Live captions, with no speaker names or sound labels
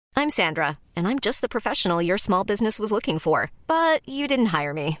I'm Sandra, and I'm just the professional your small business was looking for. But you didn't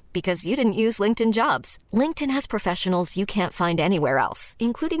hire me because you didn't use LinkedIn Jobs. LinkedIn has professionals you can't find anywhere else,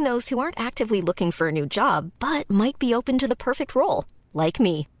 including those who aren't actively looking for a new job, but might be open to the perfect role, like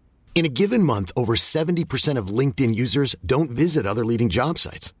me. In a given month, over 70% of LinkedIn users don't visit other leading job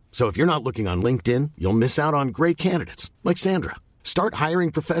sites. So if you're not looking on LinkedIn, you'll miss out on great candidates like Sandra. Start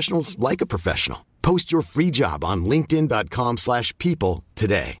hiring professionals like a professional. Post your free job on linkedin.com/people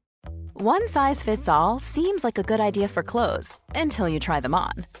today. One size fits all seems like a good idea for clothes until you try them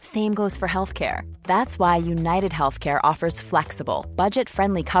on. Same goes for healthcare. That's why United Healthcare offers flexible,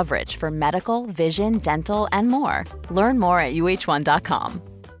 budget-friendly coverage for medical, vision, dental, and more. Learn more at uh1.com.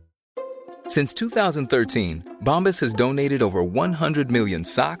 Since 2013, Bombas has donated over 100 million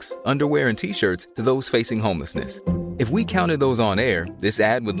socks, underwear, and T-shirts to those facing homelessness. If we counted those on air, this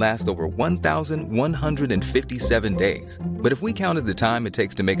ad would last over 1,157 days. But if we counted the time it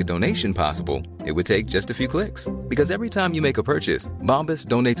takes to make a donation possible, it would take just a few clicks. Because every time you make a purchase, Bombas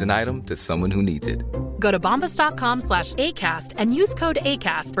donates an item to someone who needs it. Go to bombas.com/ACAST and use code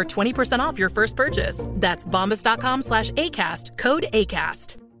ACAST for 20% off your first purchase. That's bombas.com/ACAST, code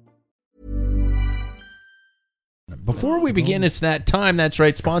ACAST. Before we begin, it's that time. That's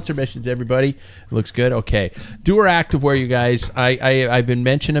right. Sponsor missions, everybody. It looks good. Okay. Doer Activewear, you guys. I've been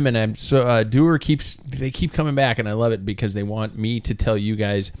mentioning them, and I'm so Doer they keep coming back, and I love it because they want me to tell you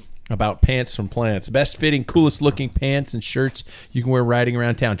guys about Pants from Plants. Best fitting, coolest looking pants and shirts you can wear riding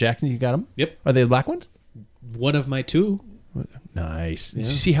around town. Jackson, you got them? Yep. Are they the black ones? One of my two. Nice. Yeah.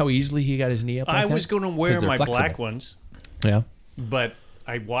 See how easily he got his knee up? I was going to wear my black ones. Yeah. But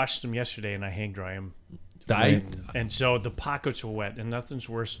I washed them yesterday and I hang dry them. And so the pockets were wet, and nothing's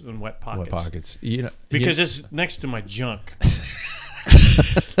worse than wet pockets. Wet pockets. Because it's next to my junk.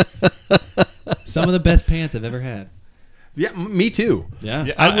 Some of the best pants I've ever had. Yeah, me too. Yeah.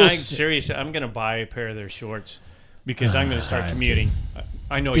 I'm serious. I'm going to buy a pair of their shorts because I'm going to start commuting.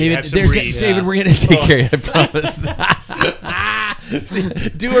 I know David, you have some reads. David, we're going to take care of you, I promise.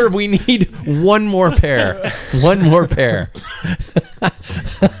 Doer, we need one more pair. One more pair.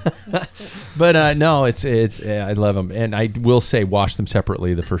 But no, it's I love them, and I will say wash them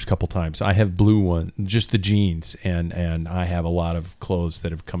separately the first couple times. I have blue one, just the jeans, and I have a lot of clothes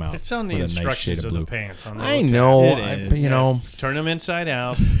that have come out. It's on the with a nice shade instructions of the blue. pants. On the I know, turn them inside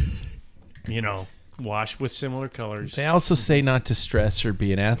out. Wash with similar colors. They also say not to stress or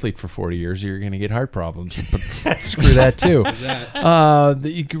be an athlete for 40 years or you're going to get heart problems. But screw that too.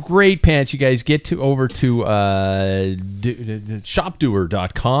 The great pants. You guys get over to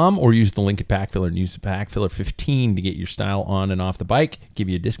shopdoer.com or use the link at Packfiller and use the Packfiller 15 to get your style on and off the bike. Give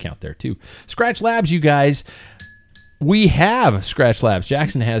you a discount there too. Scratch Labs, you guys. We have Scratch Labs.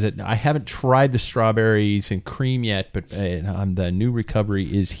 Jackson has it. I haven't tried the strawberries and cream yet, but the new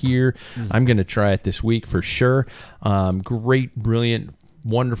recovery is here. I'm going to try it this week for sure. Great, brilliant,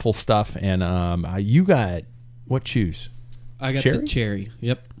 wonderful stuff. And you got what chews? I got the cherry.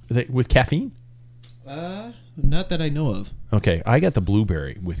 Yep. With caffeine? Not that I know of. Okay, I got the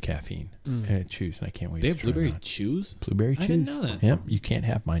blueberry with caffeine chews, and I can't wait. They have blueberry chews? Blueberry chews. I didn't know that. Yep, you can't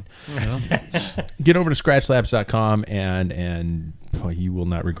have mine. Get over to scratchlabs.com and you will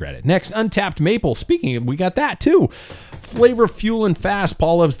not regret it. Next, Untapped Maple. Speaking of, we got that too. Flavor, fuel, and fast.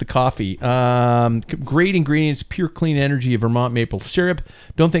 Paul loves the coffee. Great ingredients, pure clean energy of Vermont maple syrup.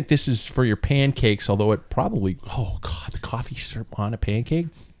 Don't think this is for your pancakes, although it probably, the coffee syrup on a pancake.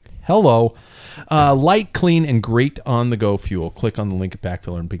 Hello. Light, clean, and great on-the-go fuel. Click on the link at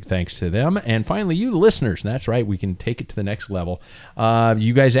Packfiller, and big thanks to them. And finally, you, the listeners. That's right. We can take it to the next level.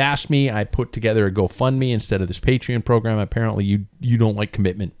 You guys asked me. I put together a GoFundMe instead of this Patreon program. Apparently, you don't like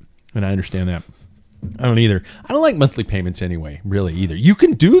commitment, and I understand that. I don't either. I don't like monthly payments anyway, really, either. You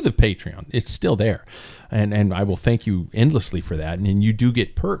can do the Patreon. It's still there. And I will thank you endlessly for that. And you do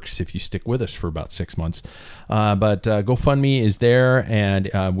get perks if you stick with us for about 6 months. But GoFundMe is there, and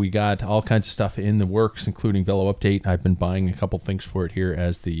we got all kinds of stuff in the works, including Velo Update. I've been buying a couple things for it here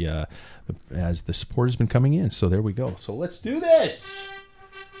as the support has been coming in. So there we go. So let's do this.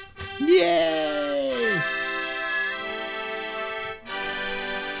 Yay!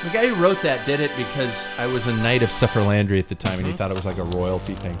 The guy who wrote that did it because I was a knight of Sufferlandry at the time, and he thought it was like a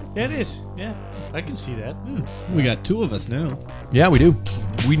royalty thing. Yeah, it is. Yeah, I can see that. We got two of us now. Yeah, we do.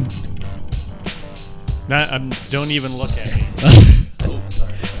 Don't even look at me. Oh,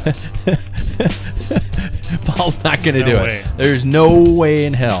 sorry. Paul's not going to do way. it. There's no way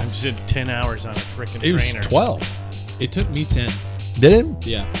in hell. I'm sitting 10 hours on a freaking trainer. It was 12. It took me 10. Did it?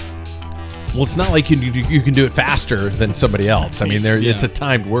 Yeah. Well, it's not like you can do it faster than somebody else. I mean, it's a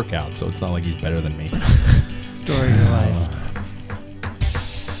timed workout, so it's not like he's better than me. Story of your life.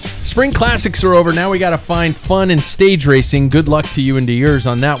 Spring Classics are over. Now we got to find fun in stage racing. Good luck to you and to yours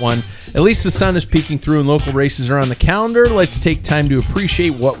on that one. At least the sun is peeking through and local races are on the calendar. Let's take time to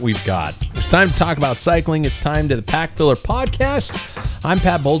appreciate what we've got. It's time to talk about cycling. It's time to the Pack Filler Podcast. I'm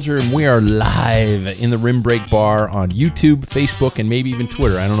Pat Bulger, and we are live in the Rim Break Bar on YouTube, Facebook, and maybe even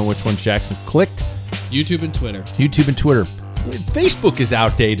Twitter. I don't know which one Jackson's clicked. YouTube and Twitter. YouTube and Twitter. Facebook is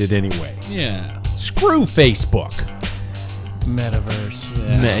outdated anyway. Yeah. Screw Facebook. Metaverse.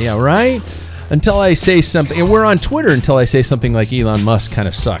 Yeah, right? Until I say something, and we're on Twitter until I say something like Elon Musk kind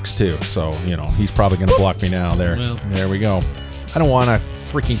of sucks too. So, he's probably going to block me now. There we go. I don't want a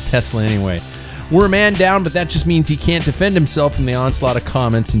freaking Tesla anyway. We're a man down, but that just means he can't defend himself from the onslaught of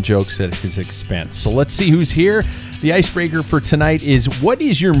comments and jokes at his expense. So let's see who's here. The icebreaker for tonight is, what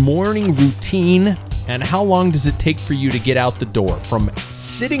is your morning routine and how long does it take for you to get out the door? From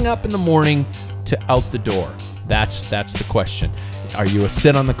sitting up in the morning to out the door. That's the question. Are you a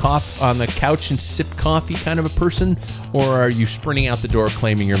sit on the couch and sip coffee kind of a person, or are you sprinting out the door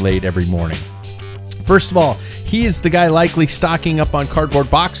claiming you're late every morning? First of all, he is the guy likely stocking up on cardboard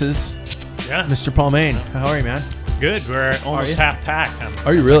boxes. Yeah. Mr. Palmain, how are you, man? Good. We're almost half packed.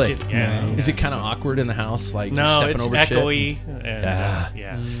 Are you really? Yeah. Is it kind of awkward in the house? Like No, you're it's stepping over echoey. shit? And,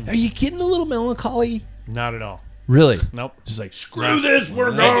 yeah. Are you getting a little melancholy? Not at all. Really? Nope. Just like, screw this,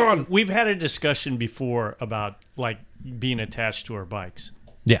 we're gone. We've had a discussion before about like being attached to our bikes.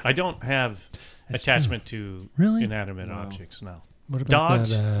 Yeah. I don't have attachment to Really? inanimate objects. No. What about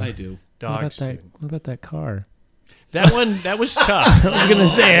Dogs. That, I do. Dogs. What about that car? That was tough. I was gonna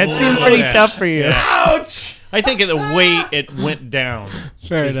say it seemed pretty tough for you. Ouch! I think of the way it went down.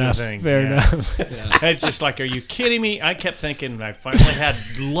 Fair is enough. The thing. Fair enough. It's just like, are you kidding me? I kept thinking I finally had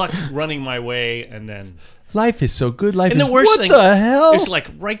luck running my way, and then. Life is so good. Life And is the worst what thing, the hell? it's like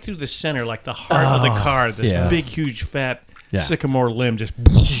right through the center, like the heart of the car. This big, huge, fat sycamore limb just.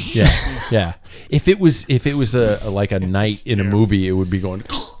 Yeah. If it was a night in a movie, it would be going.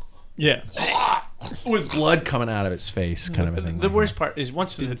 Yeah. With blood coming out of its face, kind of a thing. The worst part is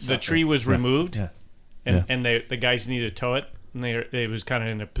once the tree was removed, Yeah. and the guys needed to tow it, and they was kind of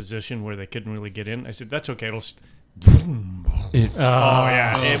in a position where they couldn't really get in. I said, "That's okay. It'll."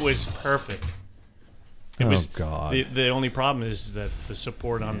 It was perfect. It was God. The only problem is that the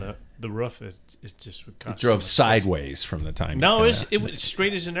support on the roof is just would cost It drove too much. sideways from the time. No, it was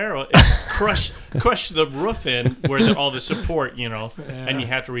straight as an arrow. It crushed the roof in where all the support, and you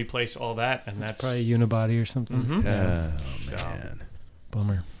have to replace all that, and that's Probably a unibody or something. Mm-hmm. Oh, man.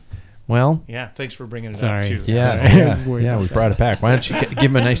 Bummer. Well, yeah. Thanks for bringing it Sorry. up too. yeah, we brought it back. Why don't you give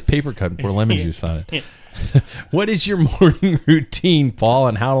him a nice paper cut and pour lemon juice on it? What is your morning routine, Paul,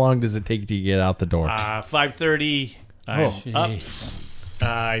 and how long does it take you to get out the door? 5:30. I'm up. Jeez.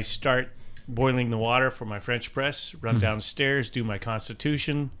 I start boiling the water for my French press. Run downstairs, do my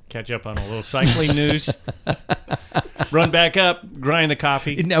Constitution, catch up on a little cycling news. Run back up, grind the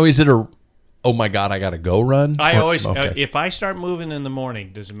coffee. Now, is it oh my God, I got to go run? I always, okay. if I start moving in the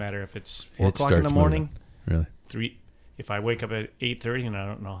morning, doesn't matter if it's 4 It o'clock in the starts morning, moving. Really? 3. If I wake up at 8:30, and I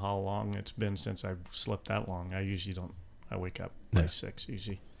don't know how long it's been since I've slept that long, I usually don't. I wake up by 6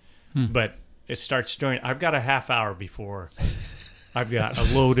 usually, but it starts during. I've got a half hour before I've got a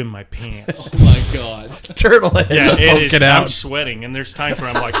load in my pants. Oh my God. Turtlehead It is. poking I'm out. sweating, and there's time where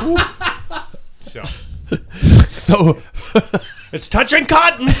I'm like, whoop. So So, it's touching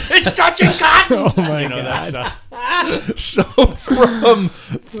cotton. It's touching cotton. Oh my That God. stuff. so from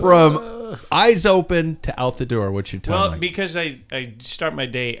eyes open to out the door, what's your time Well, like? because I start my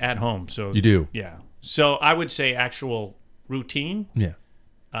day at home, so You do? Yeah. So I would say actual routine. Yeah.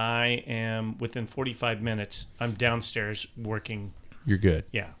 I am within 45 minutes. I'm downstairs working. You're good.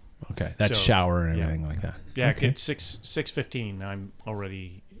 Yeah. Okay. That's So, shower and yeah. everything like that. Yeah. Okay. It's 6:15. I'm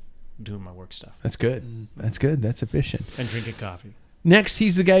already doing my work stuff That's good. That's good. That's efficient. and drinking coffee. Next,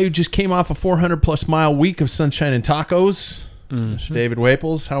 he's the guy who just came off a 400-plus mile week of sunshine and tacos. Mr. David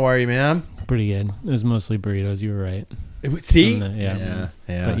Waples, how are you, man? Pretty good. It was mostly burritos. You were right. See? Yeah.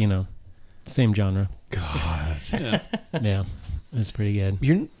 Yeah. But same genre. God. Yeah. It was pretty good.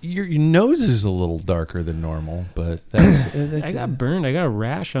 Your nose is a little darker than normal, but that's I got burned. I got a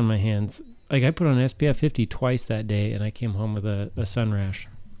rash on my hands. Like, I put on SPF 50 twice that day, and I came home with a sun rash.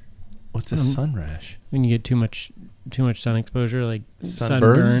 What's a sun rash? When you get too much sun exposure, like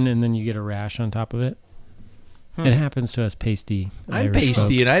Sunburn? sunburn, and then you get a rash on top of it. It happens to us pasty. I'm Irish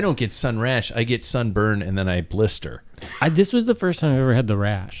pasty, folk. and I don't get sun rash. I get sunburn, and then I blister. This was the first time I ever had the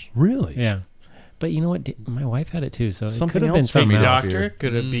rash. Really? Yeah. But you know what? My wife had it too, so Something it could have been else for something me, else. Doctor,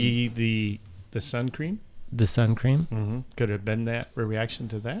 could it be the sun cream? The sun cream? Mm-hmm. Could it have been that a reaction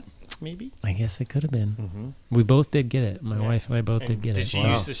to that? maybe. I guess it could have been. We both did get it. My wife and I both did get it. Did she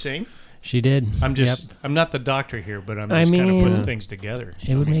use the same? She did. I'm not the doctor here, but I'm just kind of putting things together.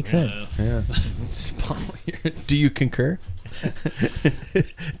 It would make sense. Yeah. Do you concur?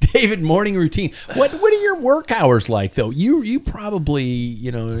 David, morning routine. What are your work hours like though? You probably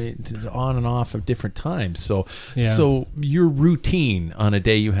on and off of different times. So your routine on a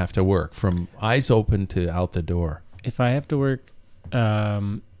day you have to work from eyes open to out the door. If I have to work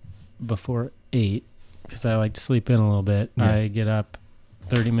before 8, because I like to sleep in a little bit, I get up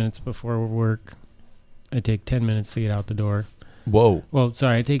 30 minutes before work. I take 10 minutes to get out the door. Whoa. Well,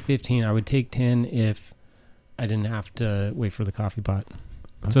 sorry, I take 15. I would take 10 if I didn't have to wait for the coffee pot.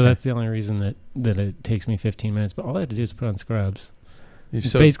 Okay. So that's the only reason that it takes me 15 minutes. But all I have to do is put on scrubs.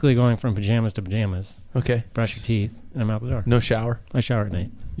 It's basically going from pajamas to pajamas. Okay. Brush your teeth, and I'm out the door. No shower? I shower at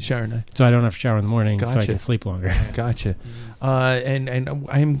night. You shower at night? So I don't have to shower in the morning, Gotcha. so I can sleep longer. Gotcha. And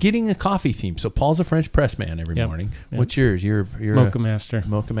I'm getting a coffee theme. So Paul's a French press man every morning. Yep. What's yours? You're Mocha Master.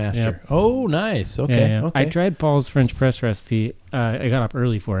 Mocha Master. Yep. Oh, nice. Okay. Yeah. Okay. I tried Paul's French press recipe. I got up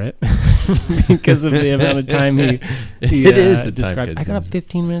early for it because of the amount of time he it is described. I got up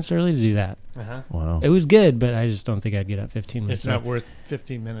 15 minutes early to do that. Uh-huh. Wow. It was good, but I just don't think I'd get up 15 minutes. It's not worth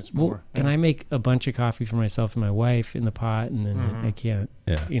 15 minutes more. Well, and I make a bunch of coffee for myself and my wife in the pot, and then I can't,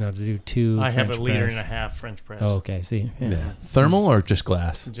 to do 2 I French have a liter press. and a half French press. Oh, okay. See. Yeah. Thermal or just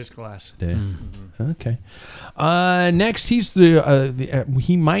glass? Just glass. Yeah. Okay. Next, he's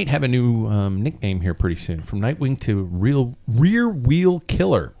he might have a new nickname here pretty soon. From Nightwing to Rear Wheel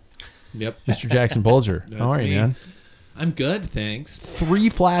Killer. Yep. Mr. Jackson Bulger. How are you, man? I'm good, thanks. 3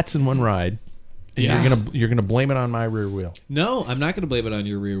 flats in one ride. And you're gonna blame it on my rear wheel. No, I'm not gonna blame it on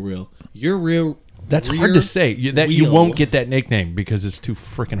your rear wheel. Your rear. That's hard to say. You won't get that nickname because it's too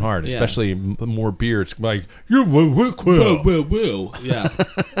freaking hard. Especially more beer. It's like you're wheel. Yeah.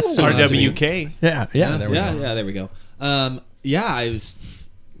 RWK. Yeah. There we go. Yeah. There we go. I was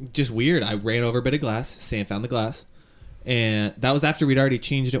just weird. I ran over a bit of glass. Sam found the glass. And that was after we'd already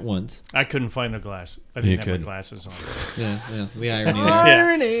changed it once. I couldn't find the glass. I didn't have my glasses on. Yeah. The irony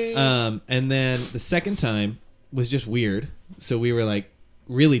there. And then the second time was just weird. So we were like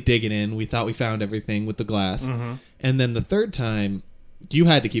really digging in. We thought we found everything with the glass. Mm-hmm. And then the third time, you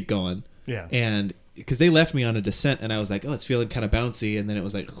had to keep going. Yeah. And because they left me on a descent, and I was like, oh, it's feeling kind of bouncy. And then it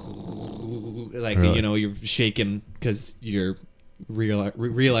was like really? You're shaking because you're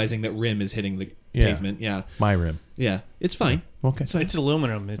realizing that rim is hitting the pavement. Yeah. My rim. Yeah. It's fine. Okay. It's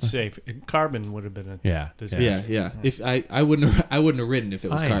aluminum. It's safe. Carbon would have been a disaster. Yeah. If I wouldn't have ridden if it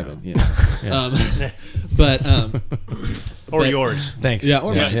was carbon. Know. Yeah. Or yours. Thanks. Yeah.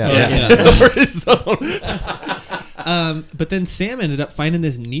 Or mine. Yeah. Or his own. But then Sam ended up finding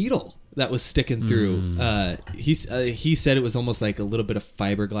this needle that was sticking through. He said it was almost like a little bit of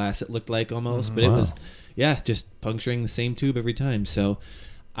fiberglass. It looked like almost, but it was, just puncturing the same tube every time. So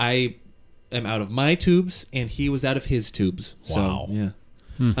I am out of my tubes, and he was out of his tubes. Wow. So, yeah.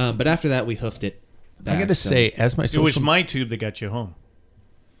 But after that, we hoofed it back. I got to say, as my social... It was my tube that got you home.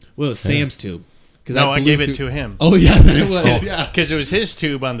 Well, it was Sam's tube. No, I gave it to him. Oh, yeah, then it was. Yeah. Because it was his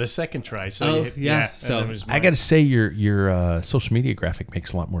tube on the second try. So So I got to say, your social media graphic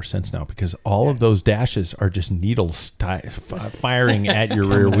makes a lot more sense now because all of those dashes are just needles firing at your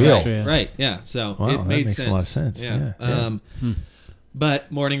rear wheel. Right, yeah. So it made sense. A lot of sense. Yeah.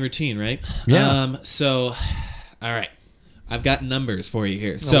 But morning routine, right? Yeah. So, all right. I've got numbers for you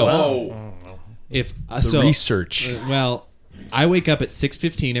here. So, if research. Well, I wake up at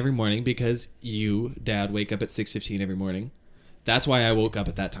 6:15 every morning because you, Dad, wake up at 6:15 every morning. That's why I woke up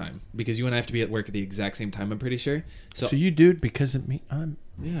at that time, because you and I have to be at work at the exact same time, I'm pretty sure. So you do it because of me?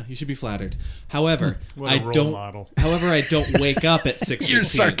 Yeah, you should be flattered. However, I don't wake up at 6:15. Your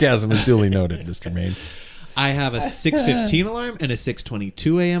sarcasm is duly noted, Mr. Maine. I have a 6:15 alarm and a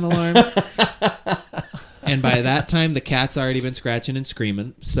 6:22 a.m. alarm. And by that time, the cat's already been scratching and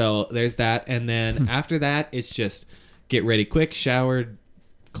screaming. So there's that. And then after that, it's just get ready quick, shower,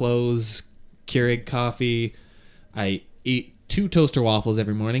 clothes, Keurig coffee. I eat 2 toaster waffles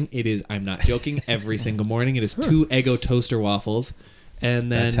every morning. It is, I'm not joking, every single morning. It is 2 Eggo toaster waffles.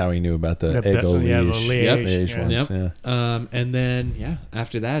 And then that's how he knew about the Eggo Liège ones. Yep. And then,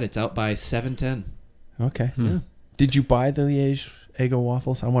 after that, it's out by 7:10. Okay. Yeah. Did you buy the Liège Eggo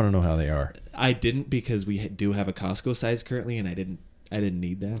waffles? I want to know how they are. I didn't, because we do have a Costco size currently, and I didn't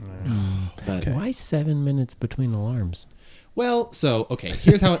need that. But why 7 minutes between alarms? Well, so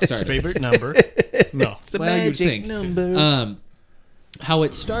here's how it started. Favorite number? No, it's a magic number. How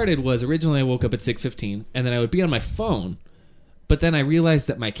it started was originally I woke up at 6:15, and then I would be on my phone. But then I realized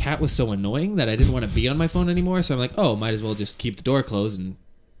that my cat was so annoying that I didn't want to be on my phone anymore. So I'm like, might as well just keep the door closed and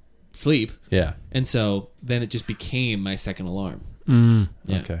sleep. Yeah. And so then it just became my second alarm.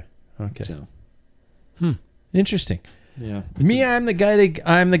 Yeah. Okay. So. Interesting. Yeah. Me, I'm the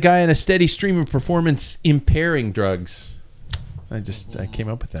guy in a steady stream of performance impairing drugs. I came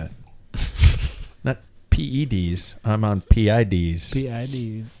up with that. Not PEDs. I'm on PIDs.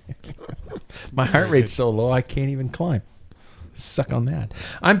 PIDs. My heart rate's so low I can't even climb. Suck on that.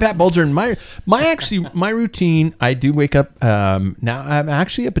 I'm Pat Bulger, and my routine. I do wake up. Now I'm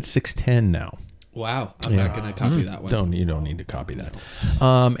actually up at 6:10 now. Wow. I'm not going to copy that one. You don't need to copy that.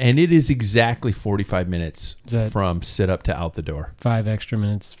 And it is exactly 45 minutes from sit up to out the door. 5 extra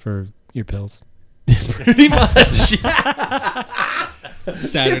minutes for your pills. Pretty much.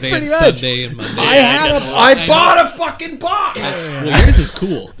 Saturday and Sunday and Monday. I bought a fucking box. Well, yours is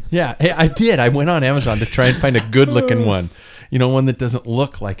cool. Yeah, hey, I did. I went on Amazon to try and find a good looking one. One that doesn't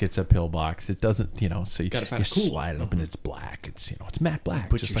look like it's a pill box. It doesn't, so you slide it up and it's black. It's, it's matte black.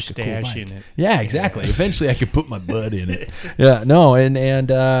 Put just your like a cool stash bike. in it. Yeah, exactly. Eventually I could put my bud in it. Yeah, no, and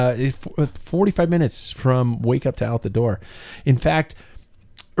 45 minutes from wake up to out the door. In fact,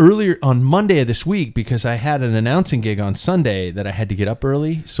 earlier on Monday of this week, because I had an announcing gig on Sunday that I had to get up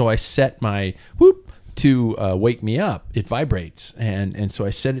early, so I set my to wake me up. It vibrates, and so I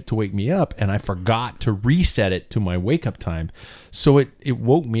set it to wake me up, and I forgot to reset it to my wake up time, so it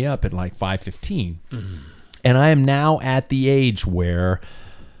woke me up at like 5:15, and I am now at the age where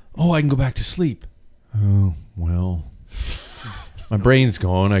I can go back to sleep. Oh well, my brain's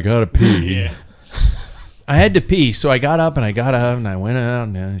gone. I gotta pee. Yeah. I had to pee, so I got up and I went out,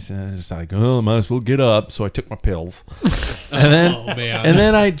 and I was like, I might as well get up. So I took my pills, and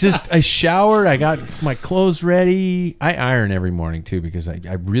then I showered. I got my clothes ready. I iron every morning too because I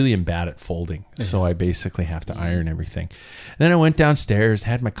really am bad at folding, so I basically have to iron everything. And then I went downstairs,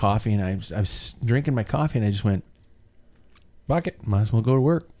 had my coffee, and I was drinking my coffee, and I just went, fuck it, might as well go to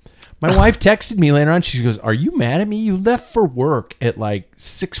work. My wife texted me later on. She goes, "Are you mad at me? You left for work at like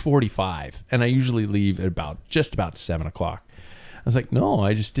 6:45, and I usually leave at about 7 o'clock." I was like, "No,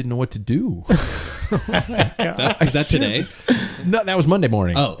 I just didn't know what to do." Is that today? No, that was Monday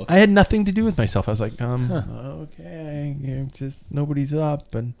morning. Oh, okay. I had nothing to do with myself. I was like, okay, just nobody's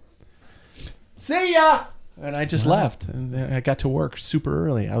up, and see ya. And I just left, and I got to work super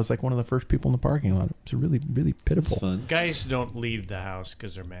early. I was like one of the first people in the parking lot. It was really, really pitiful. It's fun. Guys don't leave the house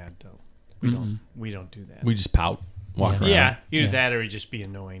because they're mad, though. We don't do that. We just pout, walk around. Yeah, either that or you just be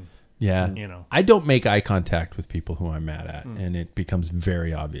annoying. Yeah, I don't make eye contact with people who I'm mad at, and it becomes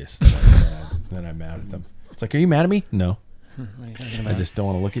very obvious that I'm mad at them. It's like, are you mad at me? No, I just don't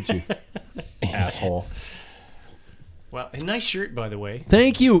want to look at you, asshole. Well, a nice shirt, by the way.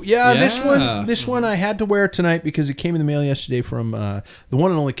 Thank you. Yeah. This one I had to wear tonight because it came in the mail yesterday from the one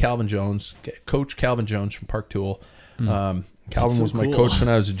and only Calvin Jones, Coach Calvin Jones from Park Tool. Calvin was my coach when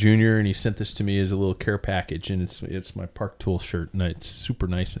I was a junior, and he sent this to me as a little care package, and it's my Park Tool shirt, and it's super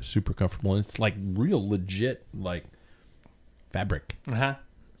nice and super comfortable, and it's like real legit like fabric.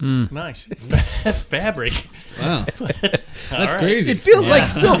 Nice. Fabric. Wow. That's crazy. It feels like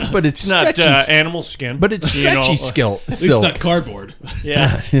silk, but it's not stretchy. animal skin. But it's stretchy silk. At least it's not cardboard.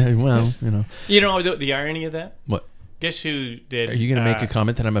 Yeah. Well, You know the irony of that? What? Guess who did? Are you going to make a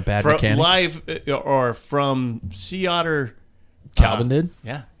comment that I'm a bad mechanic? Live or from Sea Otter. Calvin did?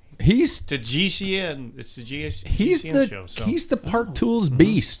 Yeah. He's to GCN. It's the GCN show. So. He's the Park Tools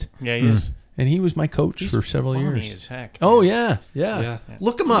beast. Yeah, he is. And he was my coach for several funny years. As heck. Oh yeah.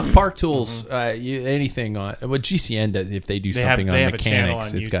 Look him up. Park Tools. Anything on what GCN does if they do something on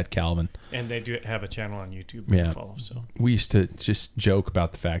mechanics, it's got Calvin. And they do have a channel on YouTube to follow. So we used to just joke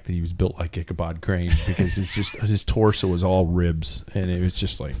about the fact that he was built like Ichabod Crane because his torso was all ribs, and it was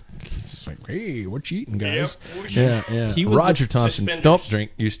just like hey, what you eating, guys? Yeah. He was Roger Thompson. suspenders. Don't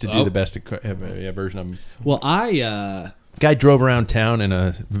drink. Used to do the best version of him. Well, Guy drove around town in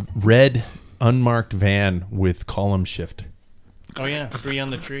a red unmarked van with column shift. Oh yeah, 3 on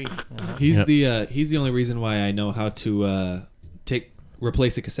the tree. He's the only reason why I know how to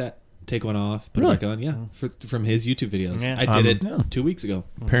replace a cassette, take one off, put it back on. Yeah, from his YouTube videos. Yeah. I did it 2 weeks ago.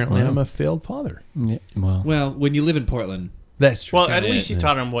 Apparently, I'm a failed father. Yeah, well, when you live in Portland, that's true. Well, at least you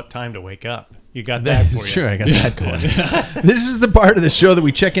taught him what time to wake up. You got that for you. Sure, I got that going. This is the part of the show that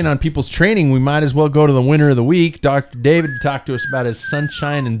we check in on people's training. We might as well go to the winner of the week, Dr. David, to talk to us about his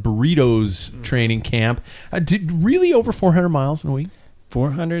Sunshine and Burritos training camp. Really over 400 miles in a week?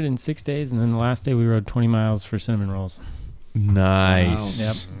 406 days, and then the last day we rode 20 miles for cinnamon rolls. Nice. Wow.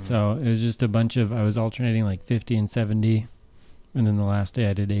 Yep. So it was just a bunch of, I was alternating like 50 and 70, and then the last day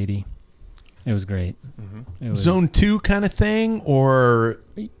I did 80. It was great. It was Zone 2 kind of thing, or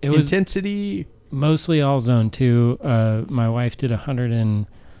it was intensity? Mostly all Zone 2. My wife did 100 and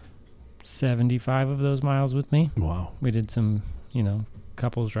 75 of those miles with me. Wow. We did some,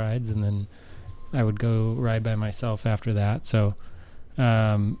 couples rides, and then I would go ride by myself after that. So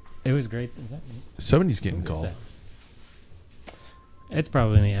it was great. Is that me? Somebody's getting What is called. that? It's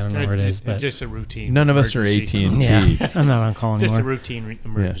probably me. I don't know where it is, but It's just a routine. None of us are emergency. AT&T. yeah, I'm not on call Just a anymore. routine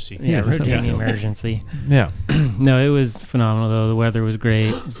emergency. Yeah, Yeah, routine yeah. emergency. Yeah. No, it was phenomenal though. The weather was great.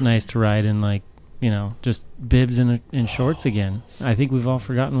 It was nice to ride in just bibs and shorts again. I think we've all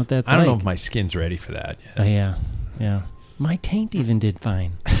forgotten what that's I don't like. know if my skin's ready for that yet. Yeah. My taint even did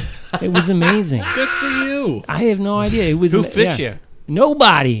fine. It was amazing. Good for you. I have no idea. It was Who fits you?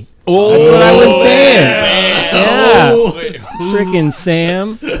 Nobody. Oh, That's what I was saying. Yeah. Freaking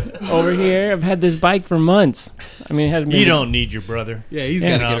Sam over here. I've had this bike for months. I mean, it had You don't need your brother. Yeah, he's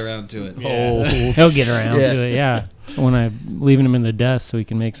Yeah. got to get around to it. Yeah. He'll get around to it. Yeah. When I'm leaving him in the dust so he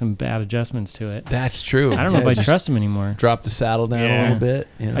can make some bad adjustments to it. That's true. I don't know if I just trust him anymore. drop the saddle down a Yeah. little bit.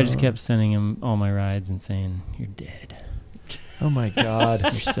 I just kept sending him all my rides and saying, "You're dead. Oh my God.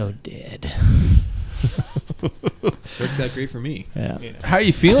 You're so dead." Works out great for me. Yeah. How are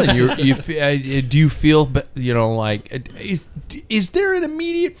you feeling? Do you feel, is there an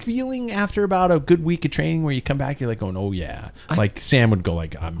immediate feeling after about a good week of training where you come back, you're like going, oh yeah, like Sam would go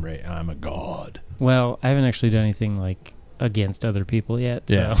like, I'm ready, I'm a god. Well, I haven't actually done anything like against other people yet.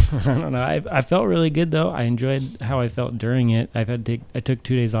 So Yeah. I don't know. I felt really good though. I enjoyed how I felt during it. I took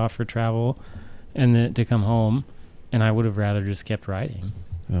 2 days off for travel, and then to come home, and I would have rather just kept riding.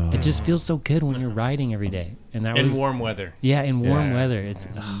 Oh. It just feels so good when you're riding every day, and that In was warm weather. yeah, in warm Yeah. weather. It's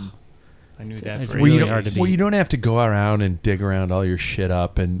I knew It's that for really you hard to Well, beat. you don't have to go around and dig around all your shit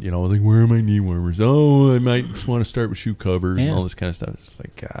up and, like, where are my knee warmers? Oh, I might just want to start with shoe covers and Yeah. all this kind of stuff. It's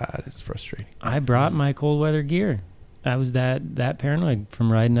like, God, it's frustrating. I brought my cold weather gear. I was that paranoid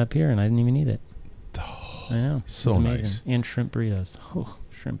from riding up here, and I didn't even need it. I know. So it's amazing. nice. And shrimp burritos. Oh,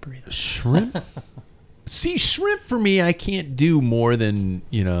 shrimp burritos. Shrimp? See, shrimp for me, I can't do more than,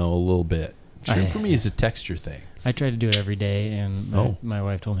 a little bit. Shrimp for me is a texture thing. I try to do it every day, and my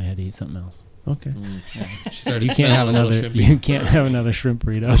wife told me I had to eat something else. Okay. She started You can't have smelling a little another. shrimpy. You can't have another shrimp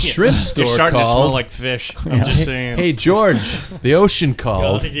burrito. A shrimp store It's starting to smell called. like fish. I'm just saying. Hey, George, the ocean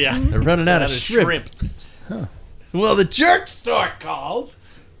called. yeah. They're running out of That is shrimp. Well, the jerk store called.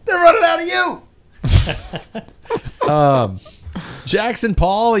 They're running out of you. Jackson,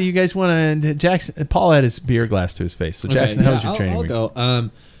 Paul, you guys want to? Jackson, Paul had his beer glass to his face. So, Jackson, Okay, how was yeah, your training I'll week? go.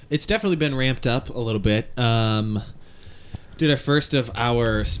 It's definitely been ramped up a little bit. Did our first of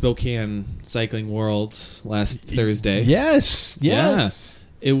our Spokane Cycling Worlds last Thursday. Yes. Yeah.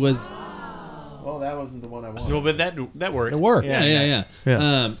 It was. Oh, that wasn't the one I wanted. No, but that worked. It worked. Yeah.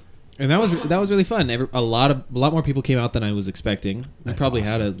 And that was really fun. A lot more people came out than I was expecting. We probably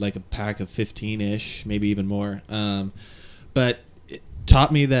had a pack of 15-ish, maybe even more. But it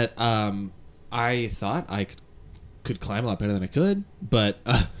taught me that I thought I could climb a lot better than I could.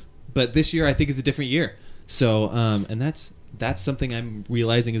 But this year I think is a different year. So and that's something I'm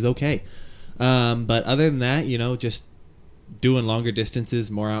realizing is okay. But other than that, just doing longer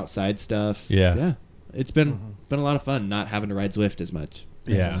distances, more outside stuff. Yeah. It's been a lot of fun not having to ride Zwift as much.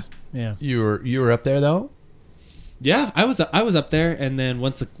 Yeah. Yeah. You were up there though. Yeah, I was up there, and then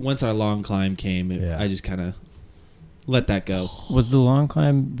once our long climb came, I just kind of let that go. Was the long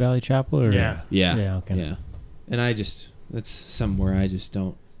climb Valley Chapel or Yeah. Yeah, Yeah, okay. yeah. And that's somewhere I just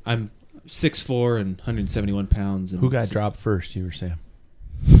don't. I'm 6'4" and 171 pounds. And Who got dropped first? You or Sam?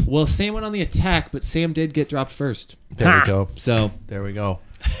 Well, Sam went on the attack, but Sam did get dropped first. There we go. So There we go.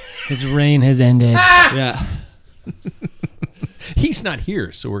 His reign has ended. yeah, He's not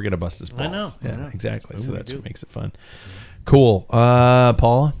here, so we're gonna bust his balls. I know. Yeah, exactly. Oh, So we that's do. what makes it fun. Cool.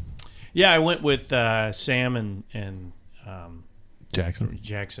 Paula? Yeah, I went with Sam and Jackson.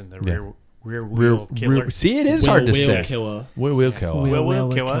 Jackson, the Yeah. rear wheel killer. See, it is hard to say. Killer. Will kill.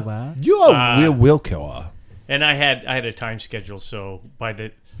 Will killer. You will kill. And I had a time schedule, so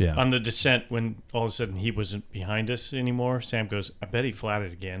Yeah. on the descent, when all of a sudden he wasn't behind us anymore, Sam goes, I bet he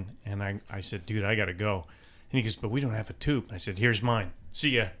flatted again. And I said, dude, I got to go. And he goes, but we don't have a tube. I said, here's mine. See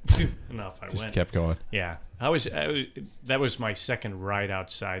ya. And off I Just went. kept going. Yeah. That was my second ride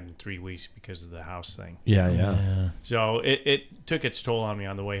outside in 3 weeks because of the house thing. Yeah. So it took its toll on me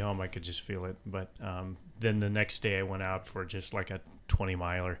on the way home. I could just feel it. But then the next day I went out for just like a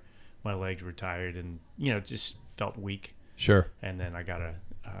 20-miler. My legs were tired and, it just felt weak. Sure. And then I got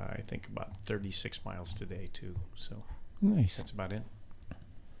I think about 36 miles today too. So Nice. that's about it.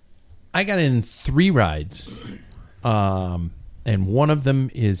 I got in 3 rides, and one of them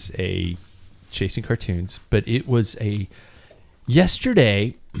is a Chasing Cartoons, but it was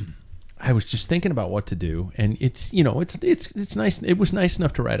yesterday I was just thinking about what to do, and it's nice. It was nice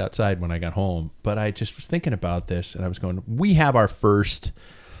enough to ride outside when I got home, but I just was thinking about this, and I was going, we have our first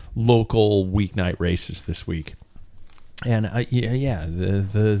local weeknight races this week, and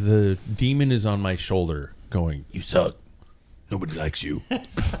the demon is on my shoulder going, you suck. Nobody likes you.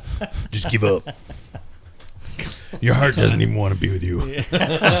 Just give up. Your heart doesn't even want to be with you.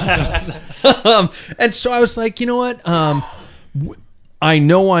 And so I was like, you know what? I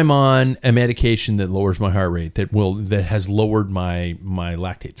know I'm on a medication that lowers my heart rate, that has lowered my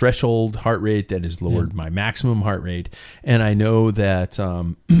lactate threshold heart rate, that has lowered my maximum heart rate. And I know that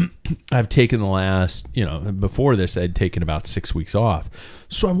I've taken the last, before this, I'd taken about 6 weeks off.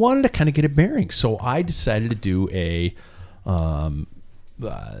 So I wanted to kind of get a bearing. So I decided to do a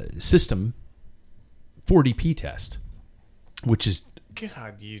system 4DP test, which is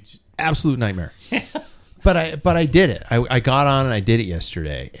absolute nightmare. But I did it. I got on and I did it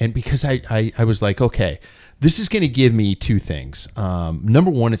yesterday. And because I was like, okay, this is going to give me two things.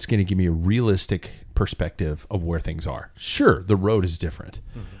 Number one, it's going to give me a realistic perspective of where things are. Sure, the road is different.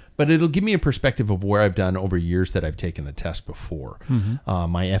 But it'll give me a perspective of where I've done over years that I've taken the test before.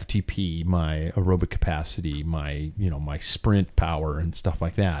 My FTP, my aerobic capacity, my sprint power and stuff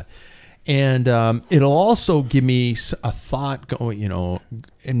like that. And it'll also give me a thought going,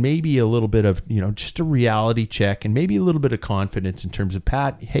 and maybe a little bit of, just a reality check and maybe a little bit of confidence in terms of,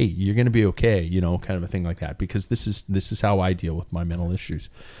 Pat, hey, you're going to be okay, kind of a thing like that, because this is how I deal with my mental issues.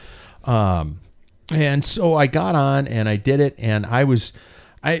 And so I got on and I did it, and my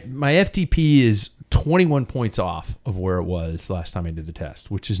FTP is 21 points off of where it was last time I did the test,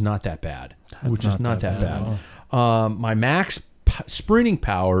 which is not that bad. My max sprinting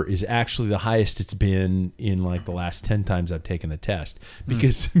power is actually the highest it's been in like the last 10 times I've taken the test,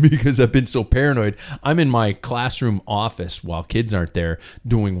 because I've been so paranoid. I'm in my classroom office while kids aren't there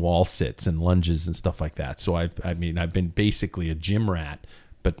doing wall sits and lunges and stuff like that. So I've been basically a gym rat,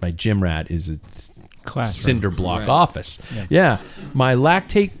 but my gym rat is a cinder block office. Yeah. My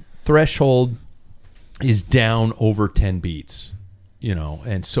lactate threshold is down over 10 beats.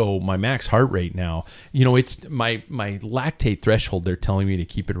 And so my max heart rate now, it's my lactate threshold. They're telling me to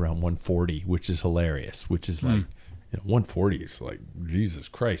keep it around 140, which is hilarious, which is like, 140 is like, Jesus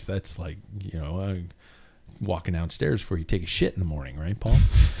Christ. That's like, walking downstairs before you take a shit in the morning, right, Paul?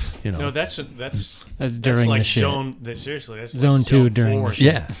 No, that's during like the shit. Seriously, that's zone like 2 during the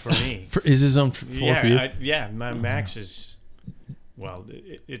shit. For me. Is it zone 4 for you? My max is, well,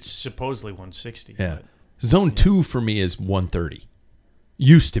 it's supposedly 160. Yeah. Zone 2 for me is 130.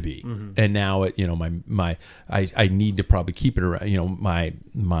 Used to be, and now it, I need to probably keep it around. My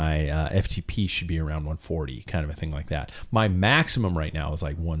FTP should be around 140, kind of a thing like that. My maximum right now is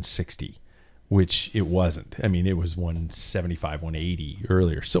like 160, which it wasn't. I mean, it was 175, 180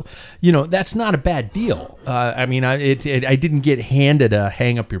 earlier. So, that's not a bad deal. I didn't get handed a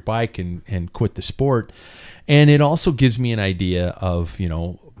hang up your bike and quit the sport, and it also gives me an idea of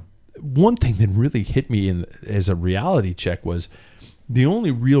one thing that really hit me as a reality check was, the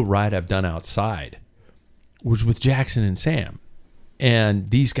only real ride I've done outside was with Jackson and Sam.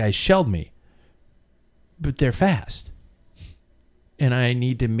 And these guys shelled me. But they're fast. And I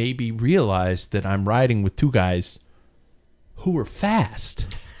need to maybe realize that I'm riding with two guys who are fast.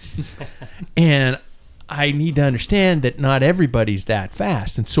 And I need to understand that not everybody's that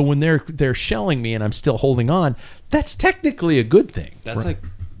fast. And so when they're shelling me and I'm still holding on, that's technically a good thing. That's like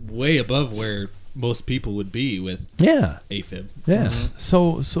way above where most people would be with AFib. Yeah.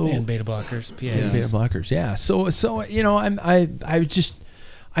 So and beta blockers, PAs. Beta blockers. Yeah. So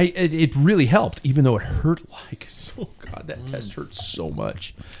it really helped, even though it hurt that test hurt so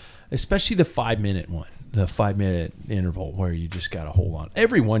much, especially the 5-minute one, the 5-minute interval where you just got to hold on.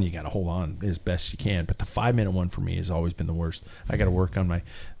 Every one you got to hold on as best you can, but the 5-minute one for me has always been the worst. I got to work on my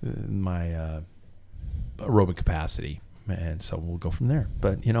aerobic capacity, and so we'll go from there.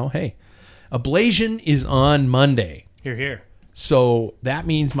 But hey. Ablation is on Monday. Here. So that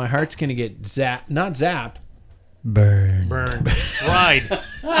means my heart's going to get not zapped. Burned. Fried.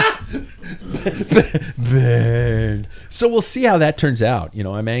 Burned. So we'll see how that turns out.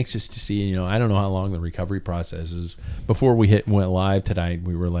 I'm anxious to see, I don't know how long the recovery process is. Before we went live tonight,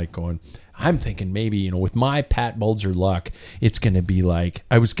 we were like going, I'm thinking maybe, with my Pat Bulger luck, it's going to be like,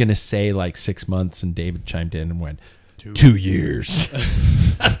 I was going to say like 6 months, and David chimed in and went, 2 years.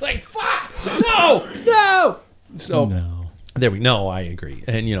 I'm like, fuck! No! So there we go. I agree.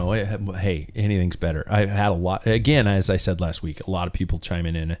 And, hey, anything's better. I've had a lot, again, as I said last week, a lot of people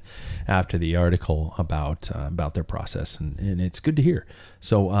chiming in after the article about their process, and it's good to hear.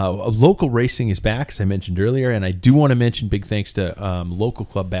 So local racing is back, as I mentioned earlier, and I do want to mention big thanks to local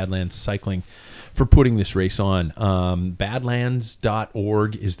club Badlands Cycling for putting this race on.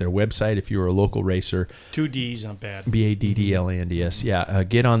 Badlands.org is their website if you're a local racer. 2 D's on bad. Baddlands. Yeah,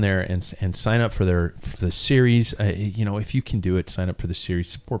 get on there and sign up for the series. If you can do it, sign up for the series.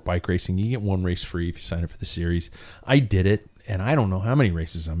 Support bike racing. You get one race free if you sign up for the series. I did it, and I don't know how many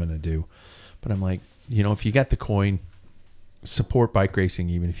races I'm going to do, but I'm like, if you got the coin, support bike racing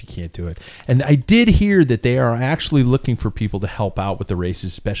even if you can't do it. And I did hear that they are actually looking for people to help out with the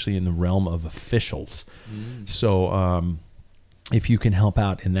races, especially in the realm of officials. So if you can help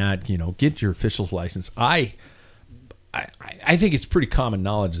out in that, get your officials license. I think it's pretty common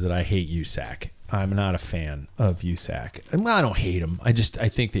knowledge that I hate USAC. I'm not a fan of USAC. Well, I don't hate them. I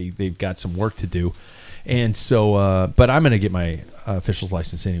think they've got some work to do. And so, but I'm going to get my officials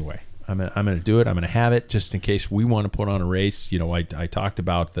license anyway. I'm going to do it. I'm going to have it just in case we want to put on a race. I talked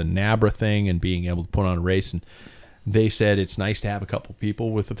about the NABRA thing and being able to put on a race, and they said it's nice to have a couple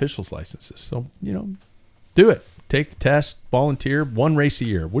people with officials licenses. So, do it. Take the test, volunteer, one race a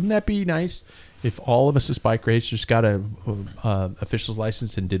year. Wouldn't that be nice if all of us as bike racers got a officials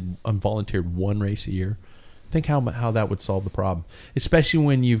license and did volunteered one race a year? Think how that would solve the problem, especially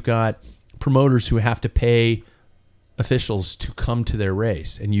when you've got promoters who have to pay officials to come to their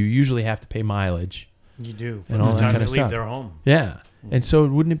race, and you usually have to pay mileage. You do and all the that time kind they of leave stuff. their home. Yeah, and so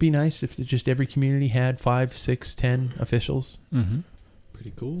wouldn't it be nice if just every community had 5, 6, 10 officials? Mm-hmm.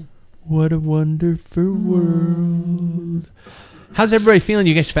 Pretty cool. What a wonderful world. How's everybody feeling?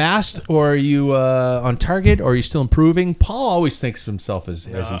 You guys fast, or are you on target, or are you still improving? Paul always thinks of himself as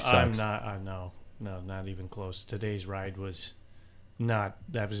he sucks. I'm not. No, not even close. Today's ride was not.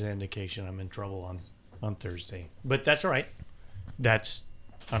 That was an indication I'm in trouble on Thursday. But that's all right.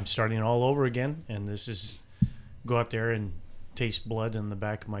 I'm starting all over again, and this is go out there and taste blood in the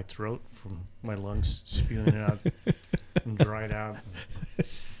back of my throat from my lungs spewing it out and dried out.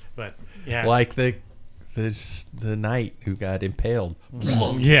 But yeah, like the knight who got impaled.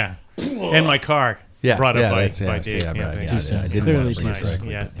 Yeah, and my car. Brought up by Dave. Clearly too soon.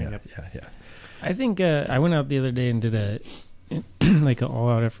 Yeah. I think I went out the other day and did an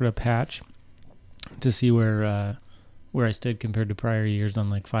all-out effort of patch to see where I stood compared to prior years on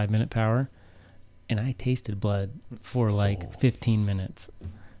 5-minute power, and I tasted blood for 15 minutes,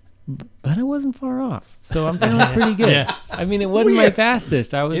 but I wasn't far off, so I'm feeling pretty good. Yeah. I mean, it wasn't my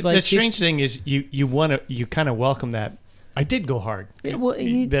fastest. I was the strange thing is you kind of welcome that. I did go hard. Yeah, well,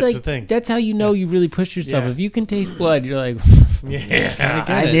 that's the thing. That's how you know you really pushed yourself. Yeah. If you can taste blood, you're like,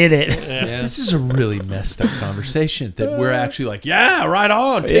 I did it. Yeah. This is a really messed up conversation that we're actually right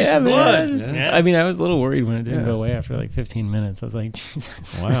on, taste the blood. Yeah. I mean, I was a little worried when it didn't go away after 15 minutes. I was like,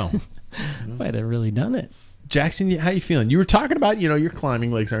 Jesus. Wow. Might have really done it. Jackson, how you feeling? You were talking about, your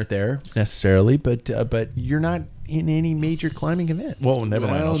climbing legs aren't there necessarily, but you're not in any major climbing event. Well, never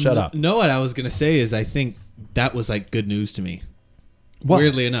mind. I'll shut up. No, what I was going to say is I think that was good news to me. What?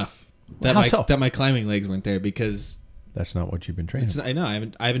 Weirdly enough, How that my climbing legs weren't there because that's not what you've been training. I know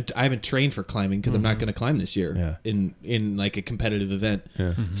I haven't trained for climbing because I'm not going to climb this year. Yeah. In a competitive event.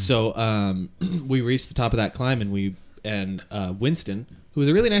 Yeah. Mm-hmm. So we reached the top of that climb and Winston, who was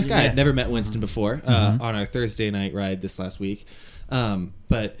a really nice guy. I'd never met Winston before on our Thursday night ride this last week,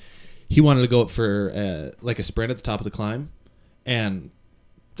 but he wanted to go up for a sprint at the top of the climb, and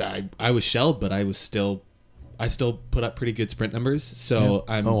I was shelled, but I still put up pretty good sprint numbers. So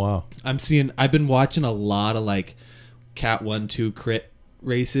I've been watching a lot of Cat 1-2 crit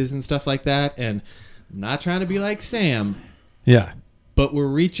races and stuff like that, and I'm not trying to be like Sam. Yeah. But we're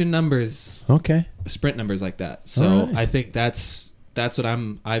reaching numbers. Okay. Sprint numbers like that. So I think that's what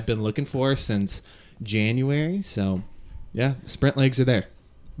I've been looking for since January. So yeah, sprint legs are there.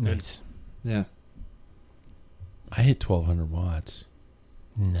 Nice. Yeah. I hit 1200 watts.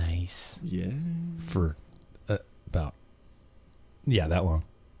 Nice. Yeah. For about that long.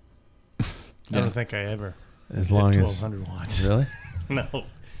 I don't think I ever. As long as 1200 watts. Really? No.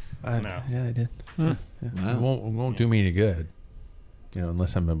 No. Yeah, I did. Hmm. Yeah. Wow. It won't do me any good.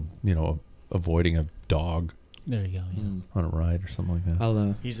 Unless I'm avoiding a dog There you go. Yeah. on a ride or something like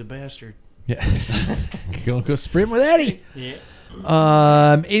that. He's a bastard. Yeah. go sprint with Eddie.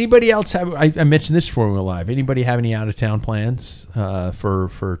 Yeah. Anybody else have? I mentioned this before we went live. Anybody have any out of town plans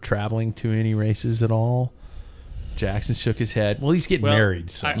for traveling to any races at all? Jackson shook his head. Well, he's getting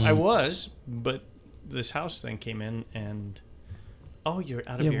married. So. I was, but this house thing came in, and you're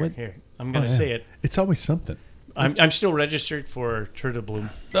out of here. I'm going to say it. It's always something. I'm still registered for Turtle Bloom.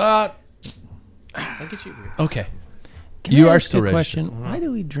 I'll get you here. Okay. Can you I are ask still a registered. question? Why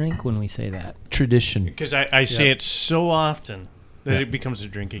do we drink when we say that? Tradition. Because I say it so often Then it becomes a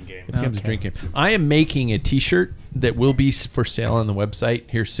drinking game. It becomes a drinking game. I am making a T-shirt that will be for sale on the website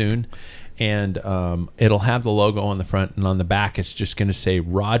here soon, and it'll have the logo on the front, and on the back it's just going to say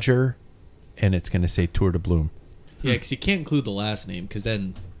Roger, and it's going to say Tour de Bloom. Yeah, because you can't include the last name, because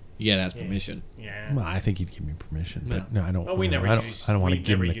then you got to ask permission. Yeah. Well, I think he'd give me permission, but no, I don't. Well, we never. I don't want to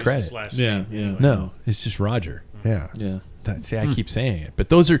give him the credit. Yeah, yeah. No, it's just Roger. Yeah, Yeah. See, I keep saying it, but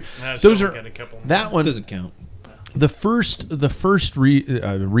those are that one Doesn't count. The first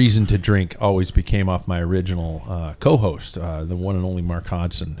reason to drink always became off my original co-host, the one and only Mark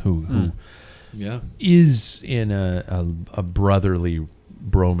Hodgson, who is in a brotherly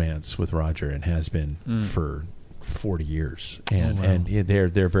bromance with Roger and has been for 40 years, and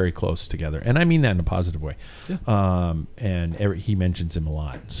they're very close together, and I mean that in a positive way. Yeah. He mentions him a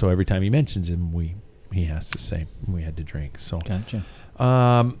lot, so every time he mentions him, he has to say we had to drink. So Gotcha.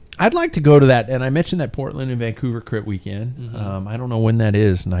 I'd like to go to that, and I mentioned that Portland and Vancouver crit weekend. Mm-hmm. I don't know when that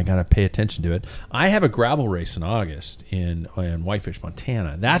is, and I got to pay attention to it. I have a gravel race in August in Whitefish,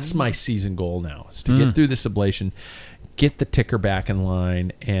 Montana. That's my season goal now, is to get through this ablation, get the ticker back in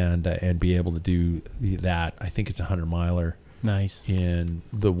line, and be able to do that. I think it's a 100-miler. Nice. In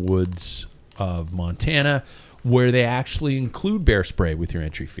the woods of Montana, where they actually include bear spray with your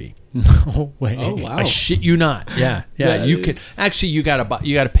entry fee. No way. Oh wow! I shit you not. Yeah. You can actually you got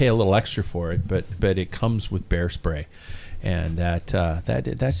to pay a little extra for it, but it comes with bear spray, and that's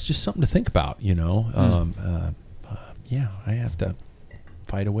just something to think about. Yeah, I have to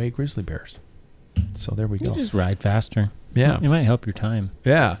fight away grizzly bears. So there we go. You just ride faster. Yeah, it might help your time.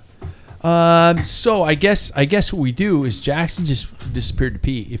 Yeah. So I guess what we do is Jackson just disappeared to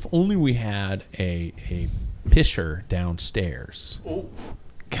pee. If only we had a pisher downstairs. Oh,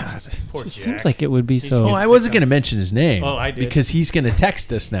 God. Poor It Jack. seems like it would be so. Oh, I wasn't going to mention his name. Oh, I did. Because he's going to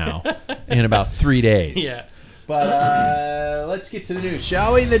text us now in about 3 days. Yeah. But let's get to the news,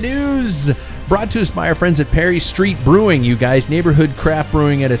 shall we? The news brought to us by our friends at Perry Street Brewing, you guys. Neighborhood craft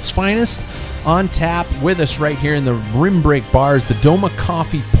brewing at its finest. On tap with us right here in the Rim Break Bars, the Doma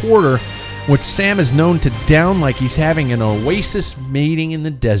Coffee Porter, which Sam is known to down like he's having an oasis meeting in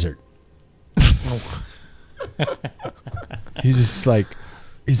the desert. He's just like,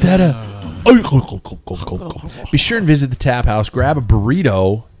 is that a... Be sure and visit the tap house. Grab a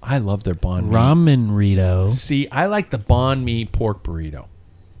burrito. I love their banh mi. Ramen burrito. See, I like the banh mi pork burrito.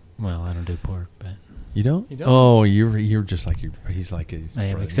 Well, I don't do pork, but You don't? You don't? Oh, you're just like he's like his I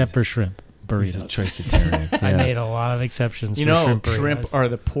am, brother. except for shrimp He's a burritos. Traceitarian. I Yeah. made a lot of exceptions. You for know, shrimp, shrimp burritos. are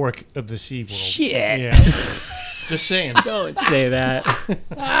the pork of the sea world. Shit. Yeah. Just saying. Don't say that.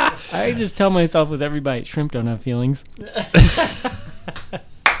 I just tell myself with every bite, shrimp don't have feelings.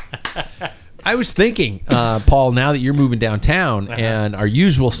 I was thinking, Paul, now that you're moving downtown, and our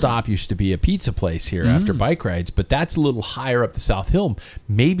usual stop used to be a pizza place here after bike rides, but that's a little higher up the South Hill.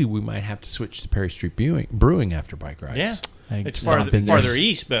 Maybe we might have to switch to Perry Street Brewing after bike rides. Yeah. Like, It's stop farther in there.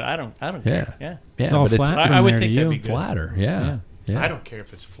 east, but I don't care. Yeah. It's all but flat. I from would there think to that'd you. be good. flatter. Yeah. I don't care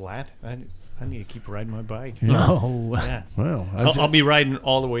if it's flat. I need to keep riding my bike. No. Yeah. Well, I'll be riding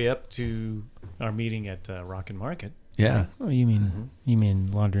all the way up to our meeting at Rock and Market. yeah. Oh, you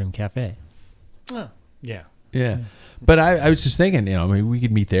mean Laundry Room Cafe? Oh, yeah. Yeah. But I was just thinking, we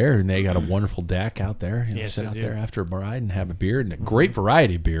could meet there, and they got a wonderful deck out there. Yes, sit they out do. there after a ride and have a beer, and a great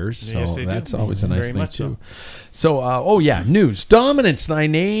variety of beers. So Yes, they do. that's always a nice Very thing, much too. So, news. Dominance, thy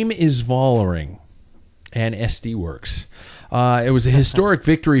name is Vollering, and SD Works. It was a historic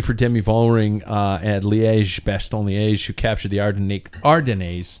victory for Demi Vollering at Liège-Bastogne-Liège, who captured the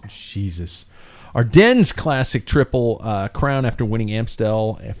Ardennes Classic Triple Crown after winning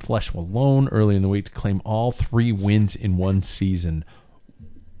Amstel at Flèche Wallonne early in the week to claim all 3 wins in one season.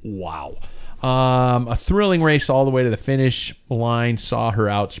 Wow. A thrilling race all the way to the finish line saw her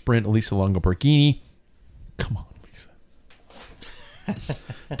out sprint Elisa Longo-Borghini. Come on, Lisa.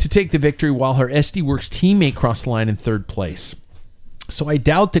 To take the victory while her SD Works teammate crossed the line in 3rd place. So I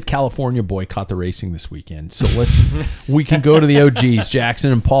doubt that California boycott the racing this weekend. So we can go to the OGs,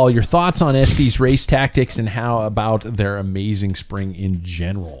 Jackson and Paul. Your thoughts on SD's race tactics and how about their amazing spring in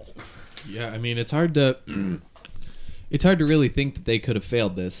general? Yeah, I mean it's hard to really think that they could have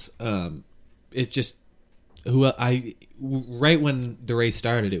failed this. It's just right when the race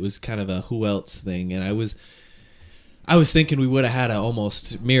started, it was kind of a who else thing, and I was thinking we would have had a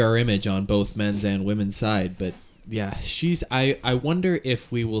almost mirror image on both men's and women's side, but. Yeah, I wonder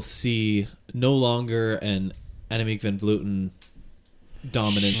if we will see no longer an Annemiek van Vleuten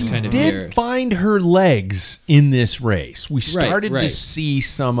dominance kind of year. Did find her legs in this race. We started Right. to see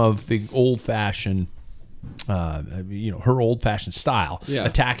some of the old-fashioned, her old-fashioned style, Yeah.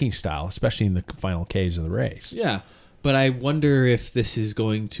 attacking style, especially in the final Ks of the race. Yeah, But I wonder if this is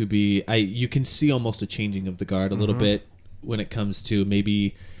going to be. You can see almost a changing of the guard a little bit when it comes to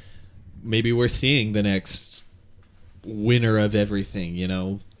maybe we're seeing the next winner of everything. You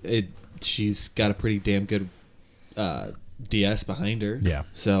know, she's got a pretty damn good DS behind her. Yeah.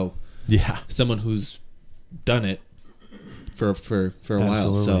 So someone who's done it for a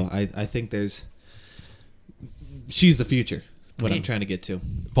while. So I think she's the future. What I'm trying to get to.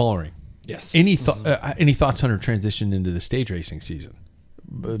 Vollering. Yes. Any thoughts on her transition into the stage racing season?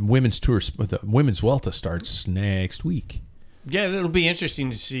 Women's tour, the women's Vuelta starts next week. Yeah, it'll be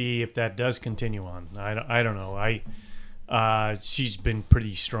interesting to see if that does continue on. I don't know. She's been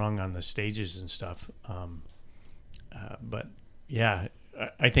pretty strong on the stages and stuff. But yeah,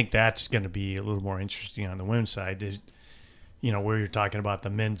 I think that's going to be a little more interesting on the women's side. You know, where you're talking about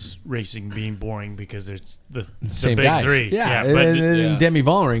the men's racing being boring because it's the same big guys. three. Yeah, but and Demi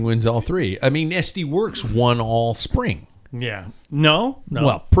Vollering wins all three. I mean, SD Works won all spring. Yeah. No.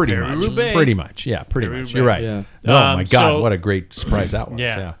 Well, pretty Paris much. Roubaix. Pretty much. Yeah, pretty Paris much. You're right. Yeah. Oh my God, so- what a great surprise that was.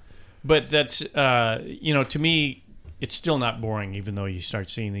 Yeah. But that's to me, it's still not boring, even though you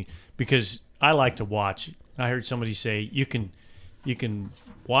start seeing because I like to watch. I heard somebody say you can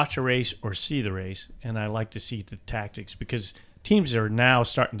watch a race or see the race, and I like to see the tactics because teams are now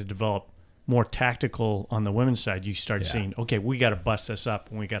starting to develop more tactical on the women's side. You start seeing, okay, we got to bust this up,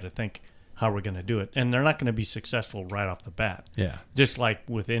 and we got to think how we're going to do it, and they're not going to be successful right off the bat. Yeah, just like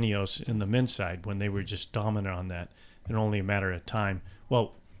with Ineos in the men's side when they were just dominant on that, and only a matter of time.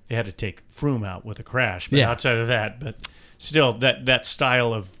 Well, they had to take Froome out with a crash, but outside of that, but still, that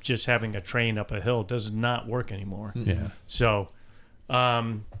style of just having a train up a hill does not work anymore. Yeah. So,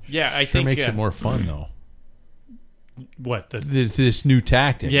 I think makes it more fun though. What this new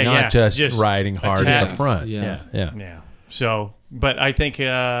tactic, not just riding hard at the front. Yeah. So, but I think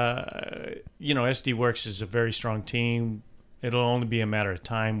SD Works is a very strong team. It'll only be a matter of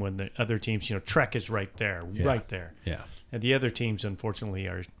time when the other teams, Trek is right there. Yeah. And the other teams, unfortunately,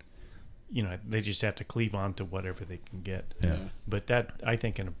 are, they just have to cleave on to whatever they can get. Yeah. But that, I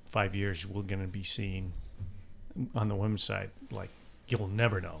think, in 5 years, we're going to be seeing on the women's side, like you'll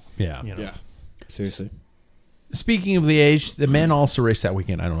never know. Yeah. Yeah. Seriously. Speaking of the age, the men also raced that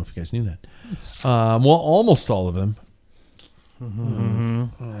weekend. I don't know if you guys knew that. Well, almost all of them.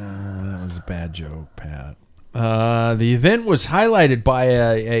 That was a bad joke, Pat. The event was highlighted by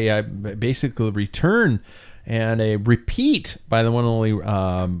a basically a return and a repeat by the one and only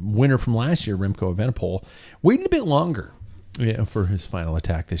winner from last year, Remco Evenepoel. Waited a bit longer for his final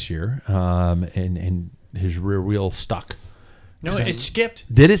attack this year, and his rear wheel stuck. No, it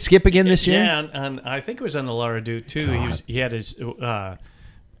skipped. Did it skip again this year? Yeah, and I think it was on the La Redoute too. God. He had his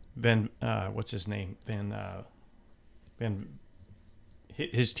what's his name?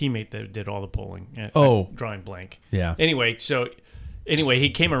 His teammate that did all the polling. I'm drawing blank. Yeah. Anyway, he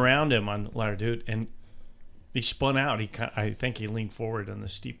came around him on La Redoute and he spun out. I think he leaned forward on the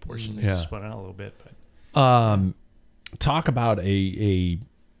steep portion. He spun out a little bit. But talk about a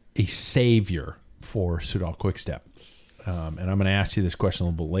savior for Soudal Quickstep. And I'm going to ask you this question a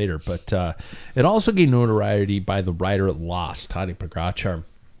little bit later, but it also gained notoriety by the rider at Lost, Tadej Pogačar.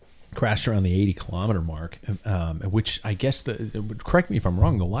 Crashed around the 80-kilometer mark, which I guess, correct me if I'm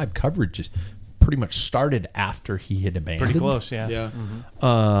wrong, the live coverage just pretty much started after he had abandoned. Pretty close, yeah. Yeah.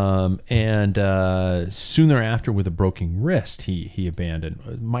 Mm-hmm. And soon thereafter, with a broken wrist, he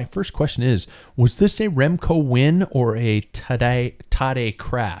abandoned. My first question is, was this a Remco win or a Tadej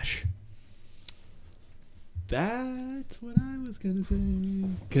crash? That's what I was going to say.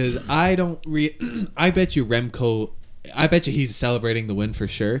 Because I bet you Remco... I bet you he's celebrating the win for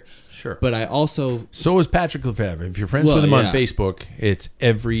sure. Sure. But I also... So is Patrick Lefevre. If you're friends with him on Facebook, it's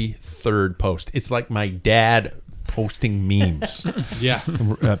every third post. It's like my dad posting memes. Yeah.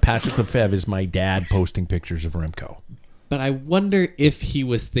 Patrick Lefevre is my dad posting pictures of Remco. But I wonder if he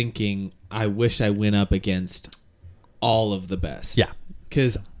was thinking, I wish I went up against all of the best. Yeah.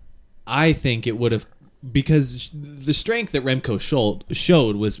 Because I think it would have... Because the strength that Remco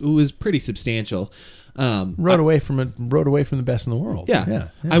showed was pretty substantial. Rode away from the best in the world. Yeah.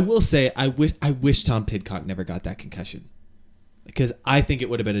 I will say I wish Tom Pidcock never got that concussion, because I think it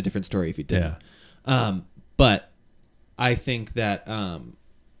would have been a different story if he didn't. Yeah. But I think that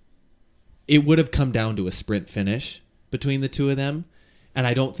it would have come down to a sprint finish between the two of them, and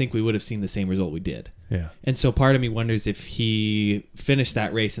I don't think we would have seen the same result we did. Yeah. And so part of me wonders if he finished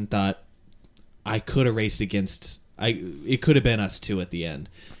that race and thought, I could have raced against. It could have been us two at the end.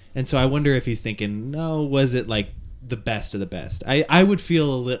 And so I wonder if he's thinking, no, was it like the best of the best? I would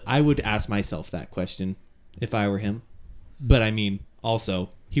feel I would ask myself that question if I were him. But I mean, also,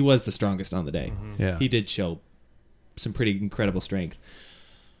 he was the strongest on the day. Yeah. He did show some pretty incredible strength.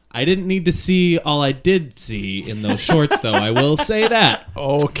 I didn't need to see all I did see in those shorts, though. I will say that.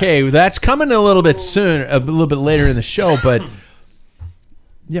 Okay, that's coming a little bit soon, a little bit later in the show, but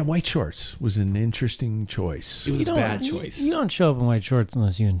yeah, white shorts was an interesting choice. It was a bad choice. You don't show up in white shorts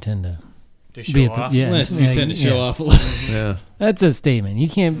unless you intend to show off. Unless you intend to show off a little. Yeah, that's a statement. You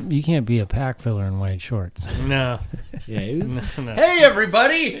can't be a pack filler in white shorts. No. Yeah, it was. No. Hey,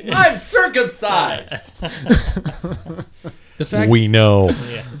 everybody! I'm circumcised. The fact we know.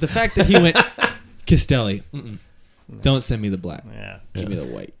 The fact that he went Castelli. Don't send me the black. Yeah. Give me the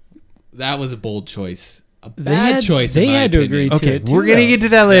white. That was a bold choice. A bad choice. They in my had to opinion. agree to Okay, it. Too, we're gonna get to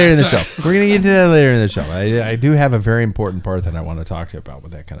that later in the sorry. show. We're gonna get to that later in the show. I do have a very important part that I want to talk to you about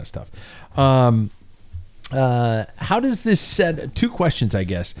with that kind of stuff. How does this set? 2 questions, I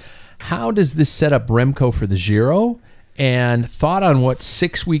guess. How does this set up Remco for the Giro? And thought on what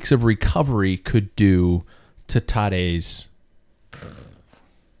 6 weeks of recovery could do to Tade's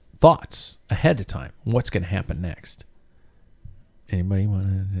thoughts ahead of time. What's going to happen next? Anybody want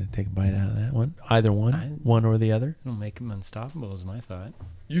to take a bite out of that one? Either one, one or the other. It'll make him unstoppable, is my thought.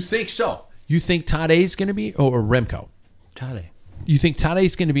 You think so? You think Tade's going to be, or Remco? Tade. You think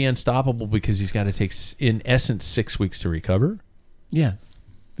Tade's going to be unstoppable because he's got to take, in essence, 6 weeks to recover? Yeah.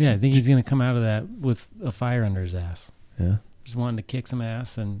 Yeah, I think he's going to come out of that with a fire under his ass. Yeah. Just wanting to kick some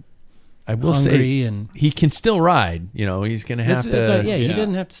ass and I will hungry say and he can still ride. You know, he's going to have to. It's like, he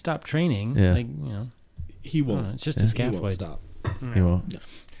doesn't have to stop training. Yeah. Like, He won't. It's just a scaffold. He won't stop. He won't.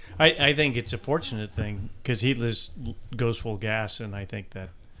 I think it's a fortunate thing because he goes full gas, and I think that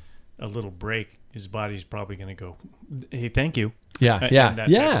a little break, his body's probably going to go, hey, thank you. Yeah, And yeah, that type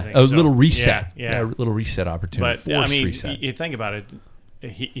yeah. of thing. A So, little reset. Yeah. A little reset opportunity. But I Forced mean, reset. you think about it.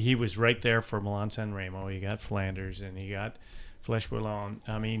 He was right there for Milan San Remo. He got Flanders and he got Flèche Wallonne.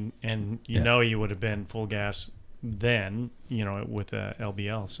 I mean, and you know he would have been full gas then, with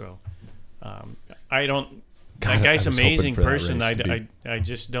LBL. So I don't. God, that guy's I was amazing hoping for that person. race to be- I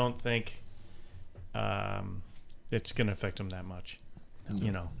just don't think it's going to affect him that much.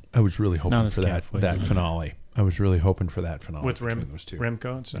 I was really hoping Not for a that scaffold. finale. I was really hoping for that finale With between those two.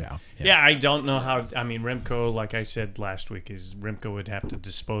 Remco and stuff. Yeah. Yeah, I don't know how. I mean, Remco, like I said last week, is Remco would have to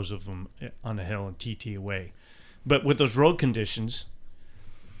dispose of him on a hill and TT away. But with those road conditions,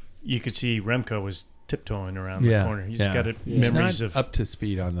 you could see Remco was tiptoeing around the corner. He's got He's memories not of up to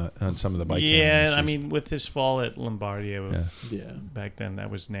speed on some of the bike. Yeah, I mean, with his fall at Lombardia Yeah. back then, that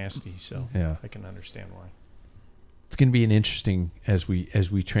was nasty. So Yeah. I can understand why. It's going to be an interesting as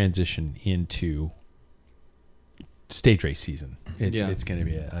we transition into stage race season. It's going to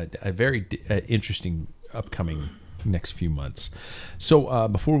be a very interesting upcoming next few months. So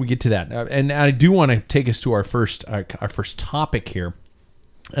before we get to that, and I do want to take us to our first topic here,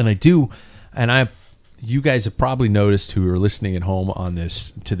 you guys have probably noticed who are listening at home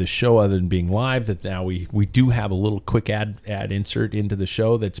to the show, other than being live, that now we do have a little quick ad insert into the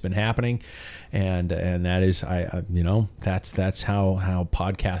show that's been happening, and that is that's how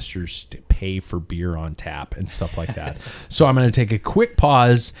podcasters pay for beer on tap and stuff like that. So I'm going to take a quick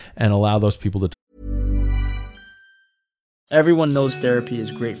pause and allow those people to. Everyone knows therapy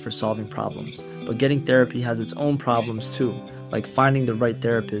is great for solving problems, but getting therapy has its own problems too, like finding the right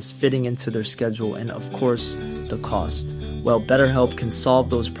therapist, fitting into their schedule, and of course, the cost. Well, BetterHelp can solve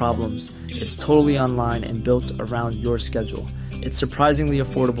those problems. It's totally online and built around your schedule. It's surprisingly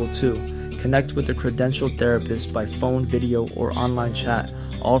affordable too. Connect with a credentialed therapist by phone, video, or online chat,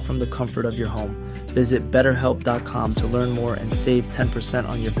 all from the comfort of your home. Visit BetterHelp.com to learn more and save 10%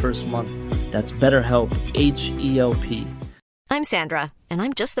 on your first month. That's BetterHelp, H-E-L-P. I'm Sandra, and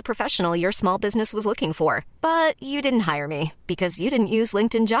I'm just the professional your small business was looking for. But you didn't hire me because you didn't use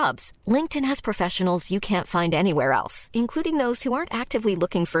LinkedIn Jobs. LinkedIn has professionals you can't find anywhere else, including those who aren't actively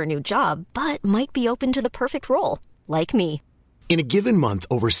looking for a new job, but might be open to the perfect role, like me. In a given month,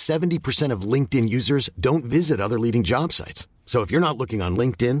 over 70% of LinkedIn users don't visit other leading job sites. So if you're not looking on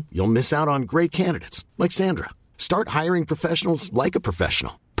LinkedIn, you'll miss out on great candidates like Sandra. Start hiring professionals like a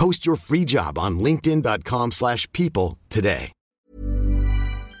professional. Post your free job on linkedin.com/people today.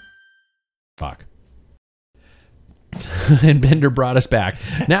 Fuck. And Bender brought us back.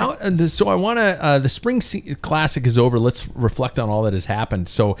 Now, so I want to, the Spring Classic is over. Let's reflect on all that has happened.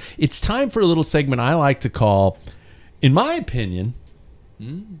 So it's time for a little segment I like to call, in my opinion,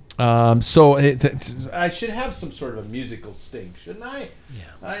 I should have some sort of a musical sting, shouldn't I?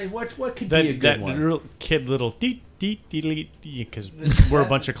 Yeah. What could be a good one? Little kid, because we're a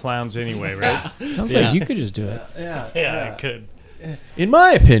bunch of clowns anyway, right? Sounds like you could just do it. Yeah, I could. In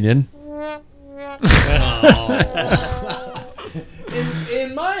my opinion,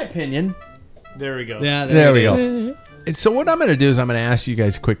 in my opinion, there we go. Yeah, there we it go. is. And so what I'm going to do is I'm going to ask you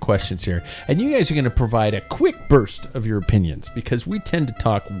guys quick questions here, and you guys are going to provide a quick burst of your opinions because we tend to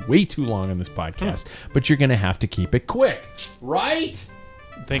talk way too long on this podcast, but you're going to have to keep it quick, right?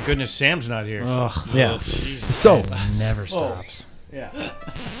 Thank goodness Sam's not here. Ugh, Yeah. Jesus. So, it never stops.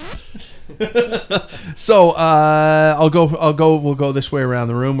 so we'll go this way around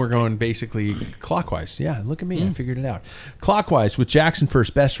the room. We're going basically clockwise. Yeah, look at me. I figured it out. Clockwise with Jackson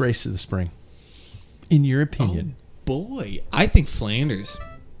first. Best race of the spring, in your opinion. Boy, I think Flanders.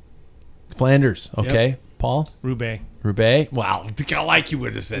 Flanders. Okay. Yep. Paul? Roubaix. Wow. Like you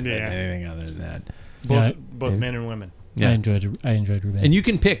would have said Yeah. anything other than that. Both men and women. Yeah. I enjoyed Roubaix. And you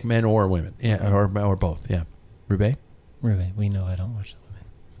can pick men or women. Yeah, or both. Yeah. Roubaix? Roubaix. We know I don't watch the women.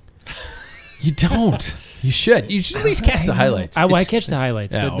 You don't. You should. You should at least catch the highlights. I catch the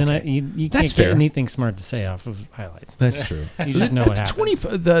highlights, Yeah, but then okay. you That's can't fair. get anything smart to say off of highlights. That's true. You just know what happened.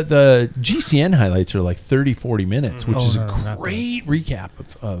 The GCN highlights are like 30, 40 minutes, which is a not great recap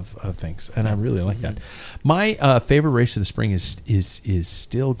of things, and I really like that. My favorite race of the spring is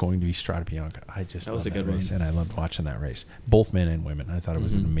still going to be Strada Bianca. I just That was love a good race, one. and I loved watching that race. Both men and women. I thought it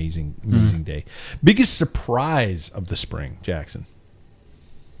was an amazing day. Biggest surprise of the spring, Jackson.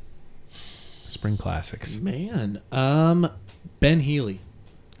 Spring Classics. Man, Ben Healy.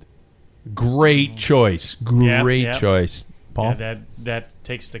 Great choice. Great Yep. choice. Paul? Yeah, that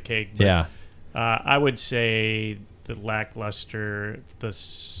takes the cake. But, Yeah. I would say the lackluster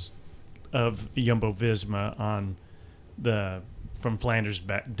of Jumbo Visma on from Flanders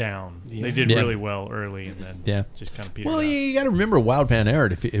back down. Yeah. They did Yeah. really well early, and then just kind of petered Well, out. you got to remember Wout van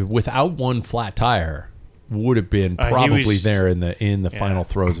Aert. If without one flat tire, would have been He probably was- there in the Yeah, final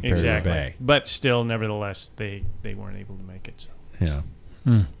throws of exactly. Paris-Roubaix. But still, nevertheless, they weren't able to make it. So.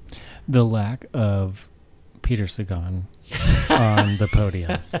 Yeah. The lack of Peter Sagan on the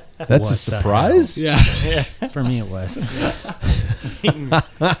podium. That's What a the surprise? Yeah, For me, it was.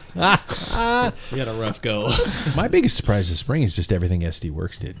 we had a rough go. My biggest surprise this spring is just everything SD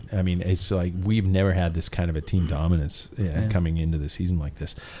Works did. I mean, it's like we've never had this kind of a team dominance coming into the season like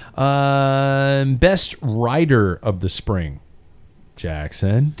this. Best rider of the spring,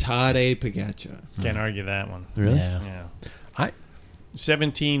 Jackson. Tadej Pogacar. Can't argue that one. Really? Yeah. Yeah.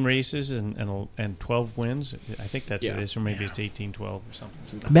 17 races and 12 wins. I think that's Yeah. it is, or maybe it's 18-12 or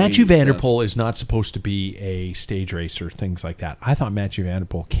something. Matthew Crazy Van Der stuff. Poel is not supposed to be a stage racer, things like that. I thought Matthew Van Der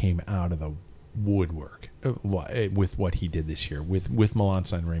Poel came out of the woodwork with what he did this year with Milan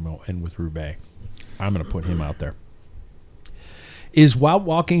San Remo and with Roubaix. I'm going to put him out there. Is Wout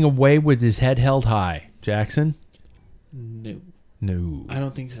walking away with his head held high, Jackson? No, No. I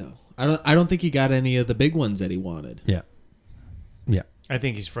don't think so. I don't think he got any of the big ones that he wanted. Yeah. Yeah. I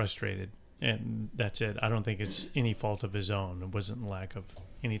think he's frustrated, and that's it. I don't think it's any fault of his own. It wasn't lack of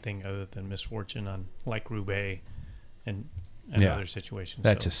anything other than misfortune on like Roubaix and Yeah. other situations.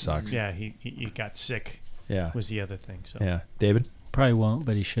 That just sucks. Yeah, he got sick. Yeah. Was the other thing. So Yeah. David? Probably won't,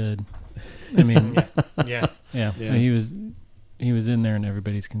 but he should. I mean, yeah. yeah. Yeah. He was in there in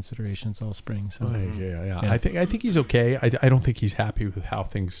everybody's considerations all spring. So Yeah. Yeah. I think he's okay. I don't think he's happy with how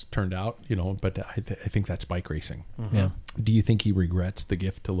things turned out, but I think that's bike racing. yeah. Do you think he regrets the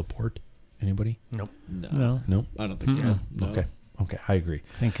gift to Laporte? Anybody? Nope. No. No. I don't think so. No. Okay. I agree.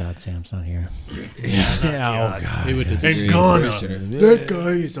 Thank God Sam's not here. Yeah, oh God. He would disagree. Ghana. For sure. That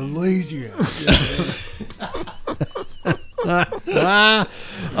guy is a lazy ass.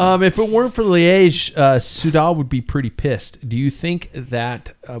 If it weren't for Liège, Soudal would be pretty pissed. Do you think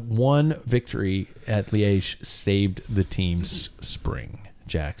that one victory at Liège saved the team's spring,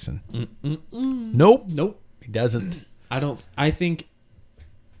 Jackson? Nope. He doesn't. I think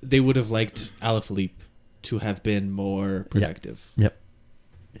they would have liked Alaphilippe to have been more productive. Yep.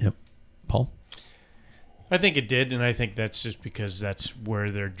 Paul? I think it did, and I think that's just because that's where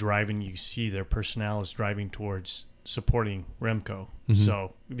they're driving. You see their personnel is driving towards supporting Remco.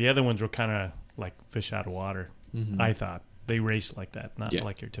 So the other ones were kind of like fish out of water. I thought they raced like that, not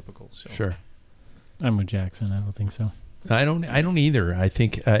like your typical. So. Sure. I'm with Jackson. I don't think so. I don't either. I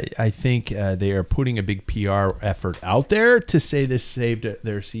think they are putting a big PR effort out there to say this saved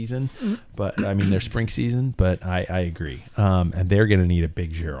their season, but I mean their spring season. But I agree, and they're going to need a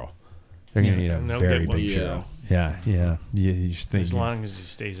big Giro. They're going to need a and they'll very get one. big Giro. Yeah. You just think, As long as he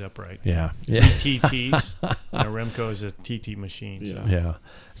stays upright. yeah. TTs. Remco is a TT machine. So. Yeah.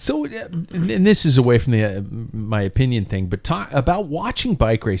 So, and this is away from the my opinion thing, but talk about watching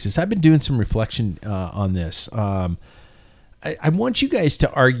bike races. I've been doing some reflection on this. I want you guys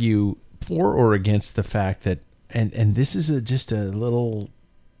to argue for or against the fact that, and this is just a little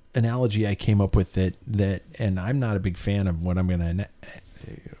analogy I came up with that, and I'm not a big fan of what I'm going to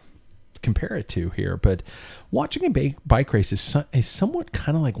compare it to here, but watching a bike race is somewhat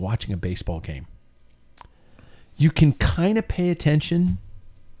kind of like watching a baseball game. You can kind of pay attention,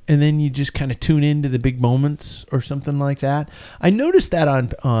 and then you just kind of tune into the big moments or something like that. I noticed that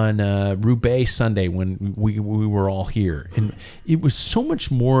on Roubaix Sunday when we were all here, and it was so much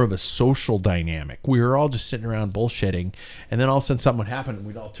more of a social dynamic. We were all just sitting around bullshitting, and then all of a sudden something would happen, and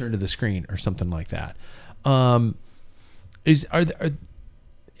we'd all turn to the screen or something like that. Am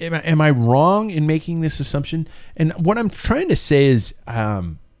I wrong in making this assumption? And what I'm trying to say is, how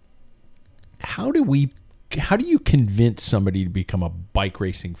do you convince somebody to become a bike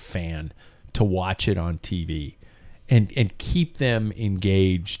racing fan to watch it on TV and keep them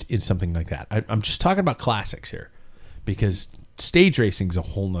engaged in something like that? I'm just talking about classics here, because stage racing is a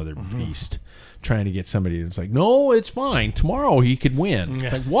whole nother beast. Trying to get somebody that's like, no, it's fine. Tomorrow he could win. Yeah.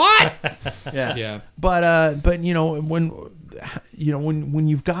 It's like, what? Yeah. But when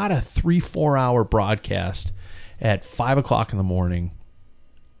you've got a 3-4 hour broadcast at 5:00 in the morning,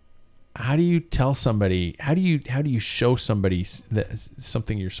 how do you tell somebody? How do you show somebody that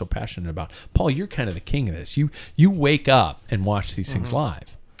something you're so passionate about? Paul, you're kind of the king of this. You wake up and watch these things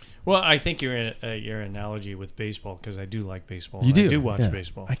live. Well, I think your analogy with baseball, because I do like baseball. You do. I do watch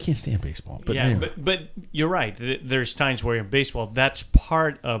baseball. I can't stand baseball. But yeah, anyway. but you're right. There's times where in baseball, that's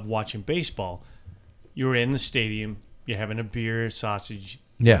part of watching baseball. You're in the stadium. You're having a beer, sausage,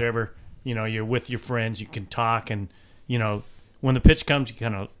 whatever. You're with your friends. You can talk, and when the pitch comes, you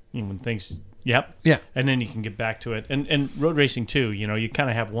kind of when things. Yep. Yeah. And then you can get back to it. And road racing too. You kind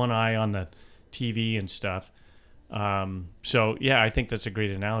of have one eye on the TV and stuff. So yeah, I think that's a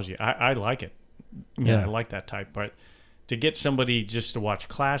great analogy. I like it. I like that type. But to get somebody just to watch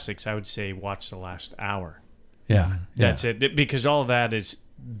classics, I would say watch the last hour. Yeah, that's it. Because all of that is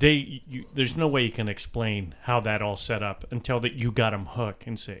there's no way you can explain how that all set up until that you got them hooked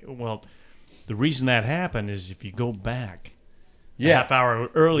and say, well, the reason that happened is if you go back a half hour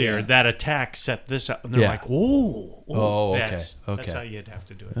earlier, that attack set this up, and they're like, whoa, that's how you'd have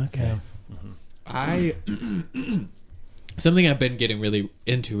to do it. Okay. Something I've been getting really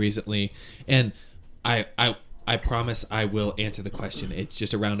into recently, and I promise I will answer the question. It's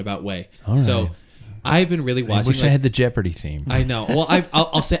just a roundabout way. All right. So I've been really watching. I wish I had the Jeopardy theme. I know. Well,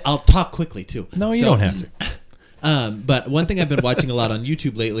 I'll talk quickly too. No, you don't have to. But one thing I've been watching a lot on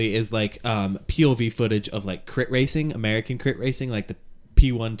YouTube lately is like POV footage of like crit racing, American crit racing, like the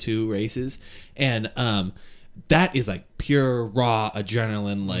P12 races, and that is like pure raw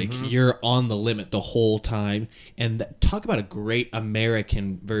adrenaline. Like you're on the limit the whole time. And talk about a great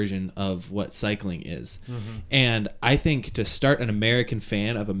American version of what cycling is. And I think to start an American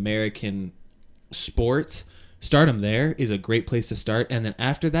fan of American sports, start them there is a great place to start. And then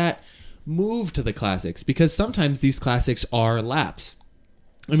after that, move to the classics, because sometimes these classics are laps.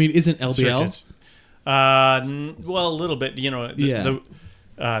 I mean, isn't LBL? Well, a little bit.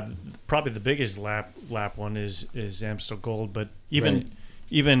 Probably the biggest lap one is Amstel Gold, but even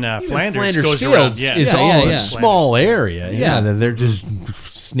Flanders goes Fields around. is all a small area. They're just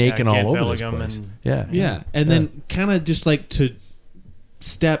snaking all over this place. And then kind of just like to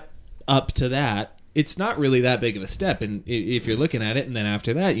step up to that. It's not really that big of a step, and if you're looking at it, and then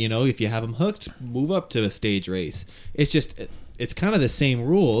after that, if you have them hooked, move up to a stage race. It's kind of the same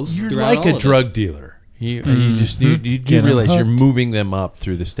rules. You're like a drug dealer. You do realize you're moving them up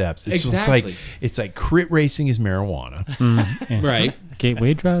through the steps. It's like crit racing is marijuana, right?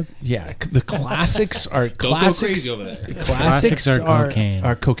 Gateway drug. Yeah, the classics are Don't go crazy over there. Classics are cocaine.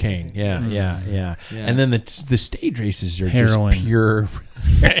 Are cocaine. Yeah. And then the stage races are heroin. Just pure.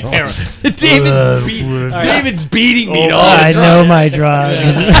 David's beating me. I know my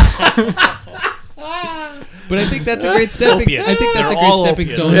drugs. But I think that's a great stepping. Opiates. I think that's They're a great all stepping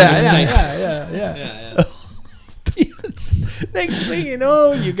opiates. stone. Yeah. Next thing you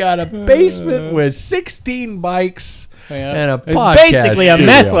know, you got a basement with 16 bikes and a podcast basically a studio.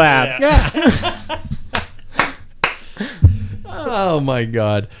 meth lab. Yeah. Oh my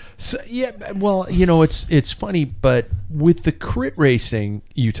God. So, well, it's funny, but with the crit racing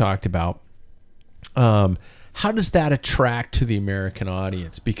you talked about, how does that attract to the American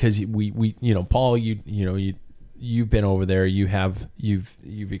audience? Because we Paul, you've been over there,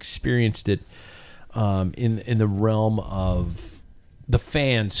 you've experienced it in the realm of the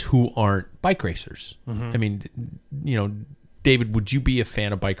fans who aren't bike racers. I mean, David, would you be a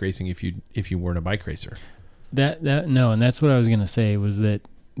fan of bike racing if you weren't a bike racer? No, and that's what I was going to say, was that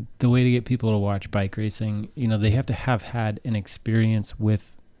the way to get people to watch bike racing, they have to have had an experience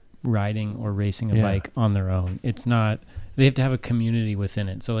with riding or racing a bike on their own. It's not. They have to have a community within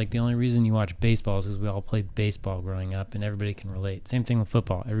it. So, like, the only reason you watch baseball is because we all played baseball growing up, and everybody can relate. Same thing with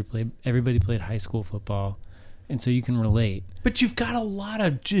football. Everybody played high school football, and so you can relate. But you've got a lot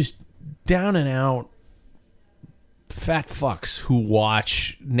of just down and out fat fucks who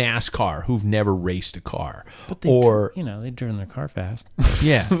watch NASCAR who've never raced a car, But they've driven their car fast.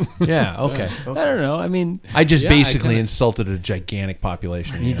 yeah, okay. I don't know. I mean, I just basically insulted a gigantic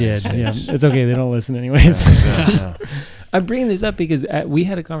population. You did. Yeah, it's okay. They don't listen anyways. Yeah. I'm bringing this up because we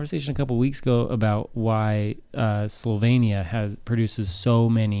had a conversation a couple weeks ago about why Slovenia produces so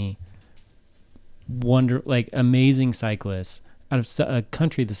many amazing cyclists out of a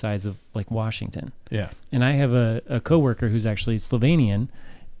country the size of like Washington. Yeah. And I have a coworker who's actually Slovenian,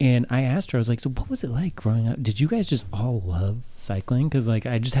 and I asked her, I was like, so what was it like growing up? Did you guys just all love cycling? Because like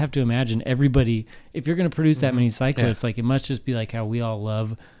I just have to imagine everybody, if you're going to produce that many cyclists, like it must just be like how we all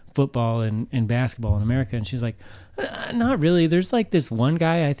love football and basketball in America. And she's like, not really. There's like this one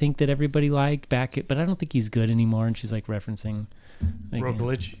guy I think that everybody liked but I don't think he's good anymore. And she's like referencing like,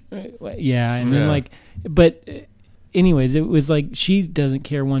 Roglic. Yeah. And then but anyways, it was like she doesn't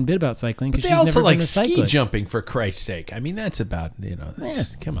care one bit about cycling because she's never also been like a ski cyclist. jumping, for Christ's sake. I mean, that's about,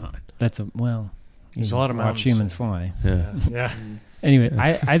 come on. There's a lot of watch mountains. humans fly. Yeah. Anyway,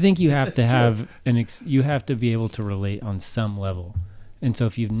 I think you have to have you have to be able to relate on some level. And so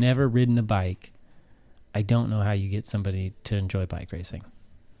if you've never ridden a bike, I don't know how you get somebody to enjoy bike racing.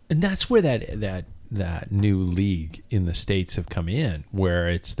 And that's where that new league in the States have come in,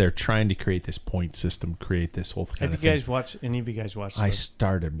 where they're trying to create this point system, create this whole kind Have of you thing. guys watched? Any of you guys watched? I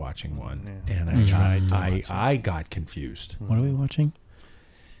started watching one, and I got confused. What are we watching?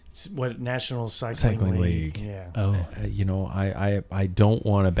 It's National Cycling League. Yeah. Oh. I don't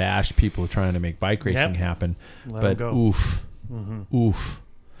want to bash people trying to make bike racing happen, Let but 'em go. oof.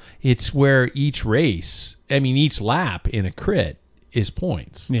 It's where each lap in a crit is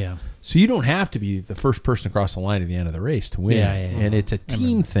points. Yeah. So you don't have to be the first person across the line at the end of the race to win. Yeah. And it's a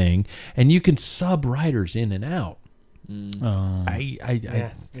team thing, and you can sub riders in and out.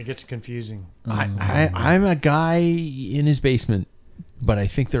 It gets confusing. I'm a guy in his basement, but I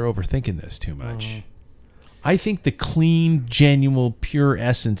think they're overthinking this too much. I think the clean, genuine, pure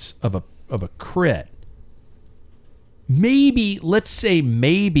essence of a crit. Maybe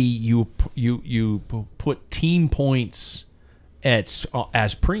you put team points as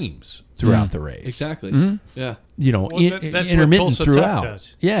preems throughout the race. Exactly. Mm-hmm. Yeah. That's intermittent what Tulsa throughout. Tough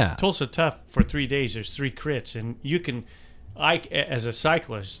does. Yeah. Tulsa Tough for 3 days. There's 3 crits, and as a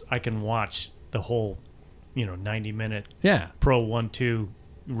cyclist, I can watch the whole, 90-minute Pro 1-2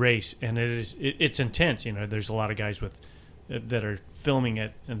 race, and it's intense. There's a lot of guys that are filming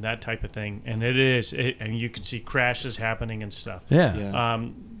it and that type of thing, and and you can see crashes happening and stuff.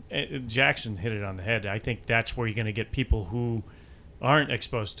 Jackson hit it on the head. I think that's where you're going to get people who aren't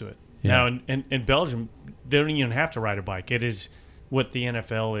exposed to it. Now in Belgium, they don't even have to ride a bike. It is what the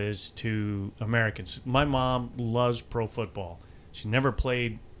NFL is to Americans. My mom loves pro football. She never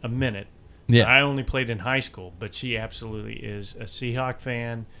played a minute. I only played in high school, but she absolutely is a Seahawk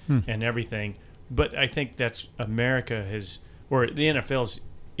fan and everything. But I think that's America or the NFL is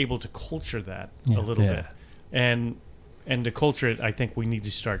able to culture that a little bit. And to culture it, I think we need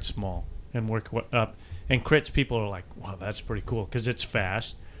to start small and work up. And crits, people are like, wow, that's pretty cool because it's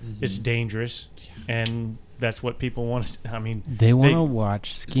fast, it's dangerous, and that's what people want. They want to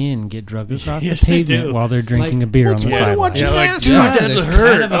watch skin get drugged across Yes, the they pavement do. while they're drinking a beer on the That's why they're sidewalk. watching NASCAR. There's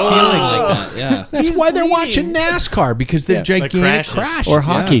kind of a feeling like that. Yeah. That's why they're watching NASCAR, because they're gigantic crashes. Or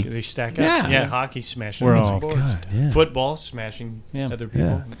hockey. They stack up. Yeah. Yeah, hockey smashing. We're other all- boards. God, yeah. Football smashing other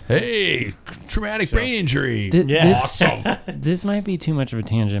people. Hey, traumatic brain injury. This might be too much of a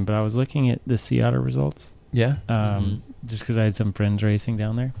tangent, but I was looking at the Sea Otter results. Yeah. Just because I had some friends racing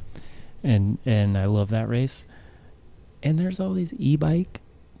down there, and I love that race. And there's all these e-bike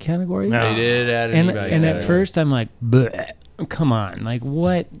categories. No. They did add an And e-bike. at first I'm like, bleh, come on, like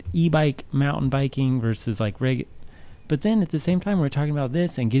what e-bike mountain biking versus like regular. But then at the same time we're talking about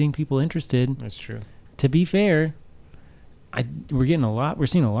this and getting people interested. That's true. To be fair, we're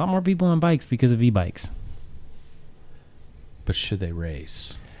seeing a lot more people on bikes because of e-bikes. But should they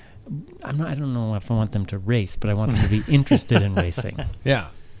race? I don't know if I want them to race, but I want them to be interested in racing. Yeah.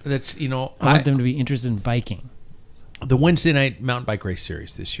 That's, I want them to be interested in biking. the Wednesday night mountain bike race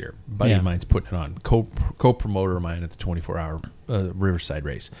series this year. A buddy of mine's putting it on. Co-promoter of mine at the 24-hour Riverside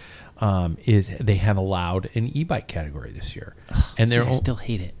race. Is they have allowed an e-bike category this year, and I still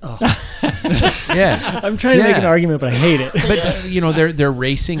hate it. Oh. Yeah, I'm trying to make an argument, but I hate it. But they're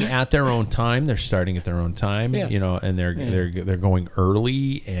racing at their own time. They're starting at their own time. And they're going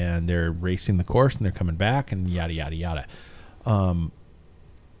early, and they're racing the course, and they're coming back, and yada yada yada.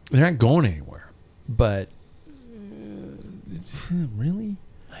 They're not going anywhere, but really,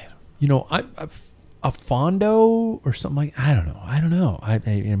 a Fondo or something like I don't know.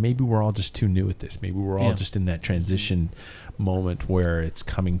 Maybe we're all just too new at this. Maybe we're all just in that transition moment where it's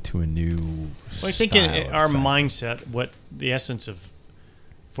coming to a new. Well, I think in our mindset, what the essence of,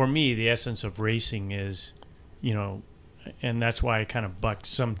 for me, the essence of racing is, and that's why I kind of bucked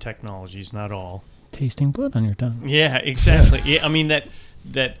some technologies, not all. Tasting blood on your tongue. Yeah, exactly. Yeah, I mean that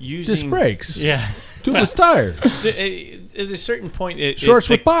using disc brakes. Yeah, tubeless tires. At a certain point, shorts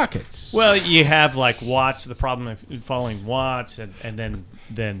with pockets. Well, you have like Watts. The problem of following Watts, and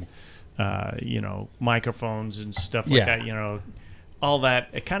then microphones and stuff like that. All that.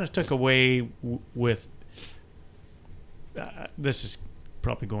 It kind of took away with. This is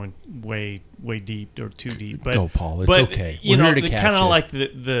probably going way deep or too deep. But go, Paul. It's okay. We're here to catch kind of it. like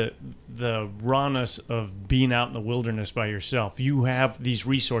the rawness of being out in the wilderness by yourself. You have these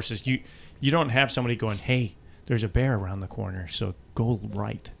resources. You don't have somebody going, hey, there's a bear around the corner, so go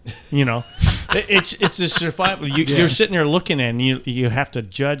right. It's a survival. You're sitting there looking, and you have to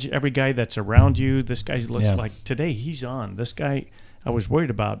judge every guy that's around you. This guy looks like today he's on. This guy I was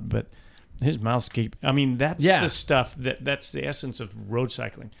worried about, but his mouthscape. I mean, that's the stuff that's the essence of road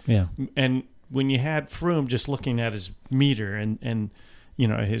cycling. Yeah. And when you had Froome just looking at his meter and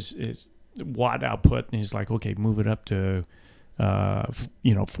his watt output, and he's like, okay, move it up to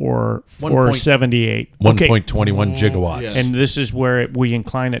 478, 1.21 gigawatts, and this is where we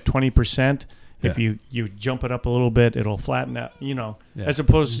incline at 20%. If you jump it up a little bit, it'll flatten out. As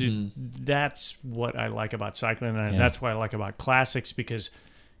opposed to that's what I like about cycling, and that's what I like about classics, because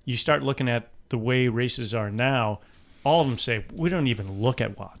you start looking at the way races are now. All of them say we don't even look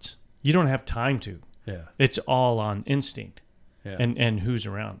at watts. You don't have time to. Yeah, it's all on instinct, yeah. and who's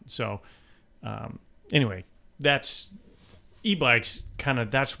around. So, anyway, that's. E-bikes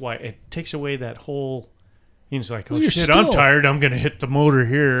that's why it takes away that whole. It's like, I'm tired. I'm going to hit the motor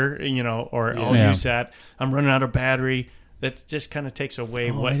here, or I'll use that. I'm running out of battery. That just kind of takes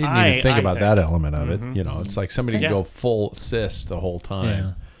away what I didn't even think about that element of it. It's like somebody can go full assist the whole time.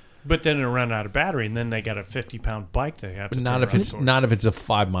 Yeah. But then it'll run out of battery, and then they got a 50-pound bike they have to. But not if it's a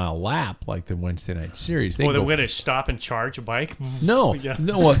 5-mile lap like the Wednesday night series. They're going to stop and charge a bike. No.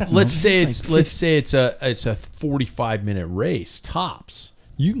 Let's say it's a 45-minute race tops.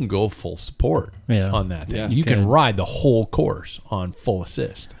 You can go full support on that thing. You can ride the whole course on full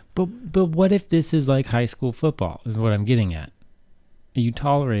assist. But what if this is like high school football? Is what I'm getting at. You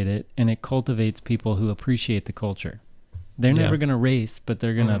tolerate it, and it cultivates people who appreciate the culture. They're never going to race, but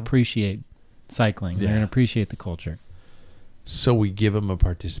they're going to appreciate cycling. They're going to appreciate the culture. So we give them a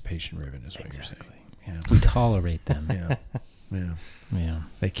participation ribbon, is what you're saying. Yeah. We tolerate them. Yeah.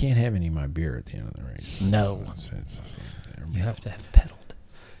 They can't have any of my beer at the end of the race. No. You have to have pedaled.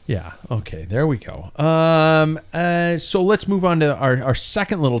 Yeah. Okay. There we go. So let's move on to our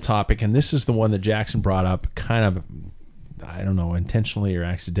second little topic, and this is the one that Jackson brought up, kind of. I don't know, intentionally or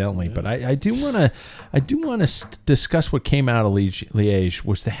accidentally, but I do want to discuss what came out of Liège,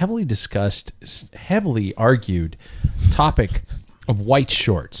 was the heavily argued topic of white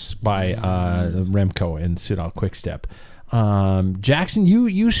shorts by Remco and Soudal Quickstep. Jackson,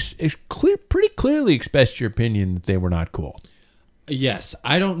 you pretty clearly expressed your opinion that they were not cool. Yes,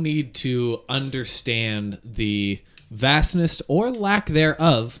 I don't need to understand the vastness or lack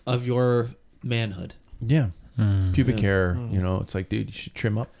thereof of your manhood. Yeah. Pubic hair, it's like, dude, you should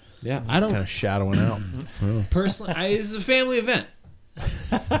trim up. Yeah, I don't kind of shadowing out. Personally, it's a family event.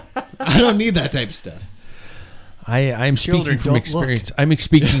 I don't need that type of stuff. I'm speaking from experience. I'm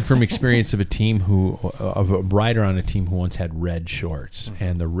speaking from experience of a rider on a team who once had red shorts,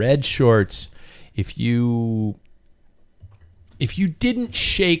 and the red shorts, if you didn't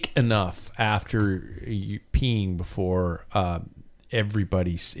shake enough after peeing before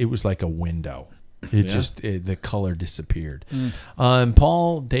it was like a window. The color disappeared.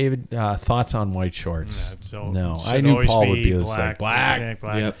 Paul, David, thoughts on white shorts? No, I knew Paul would be black.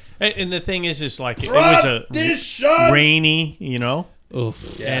 Yep. And the thing is like it was a rainy,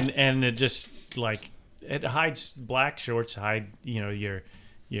 Oof. Yeah. And it just like it hides black shorts, hide your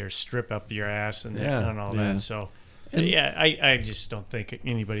strip up your ass and all that. So Yeah, I just don't think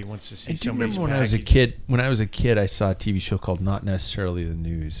anybody wants to see somebody's when I was a kid, I saw a TV show called Not Necessarily the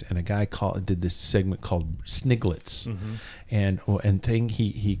News, and a guy did this segment called Sniglets, and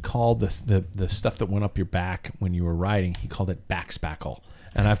he called the stuff that went up your back when you were riding, he called it backspackle,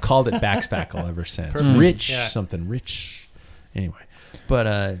 and I've called it backspackle ever since. Rich something rich, anyway.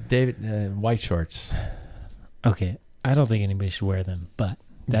 But David, white shorts. Okay, I don't think anybody should wear them, but.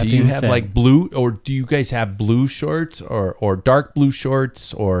 Do you have like blue, or do you guys have blue shorts or dark blue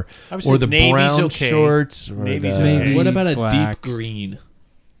shorts or the brown shorts? Or what about a deep green?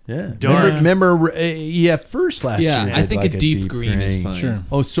 Yeah, remember First last year. Yeah, I think like a deep green is fine. Sure.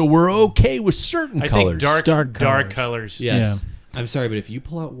 Oh, so we're okay with certain colors. I think dark colors. Yes. Yeah. I'm sorry, but if you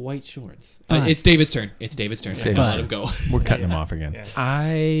pull out white shorts, it's David's turn. Let him go. We're cutting him off again. Yeah.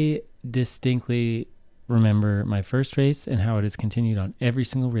 I distinctly remember my first race and how it has continued on every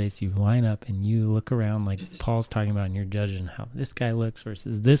single race. You line up and you look around like Paul's talking about, and you're judging how this guy looks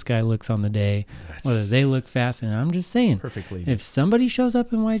versus this guy looks on the day, whether they look fast. And I'm just saying, perfectly. If somebody shows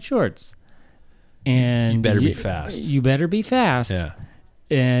up in white shorts, and you better be fast. You better be fast. Yeah.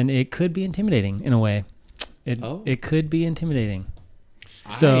 And it could be intimidating in a way. It could be intimidating.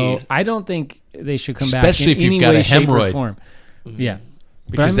 So I don't think they should come back, especially if you've got a hemorrhoid. Form. Yeah.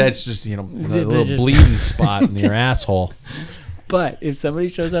 Because that's just, a little bleeding spot in your asshole. But if somebody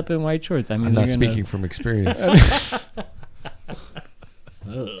shows up in white shorts, I'm not speaking from experience.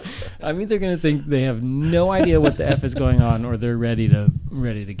 I'm either going to think they have no idea what the F is going on, or they're ready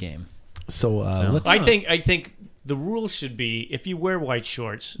to game. So I think the rule should be, if you wear white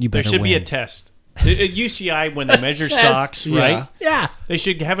shorts, there should be a test. At UCI, when they measure socks, right? Yeah. They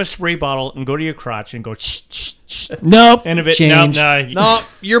should have a spray bottle and go to your crotch and go, shh. Nope. And if it, change. No,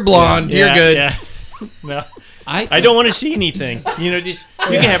 you're blonde. You're good. Yeah. No. I don't want to see anything. You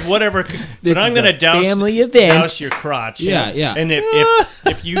can have whatever. But I'm going to douse your crotch. Yeah. And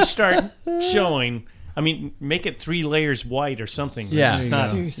if you start showing, make it 3 layers white or something. Yeah.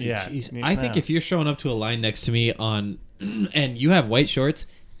 Seriously. Yeah. I think if you're showing up to a line next to me and you have white shorts,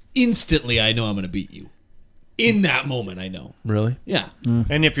 instantly I know I'm going to beat you. In that moment, I know. Really? Yeah.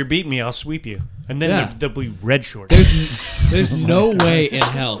 And if you're beating me, I'll sweep you. And then there'll be red shorts. There's no way in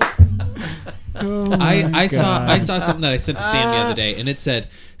hell. I saw something that I sent to Sam the other day, and it said,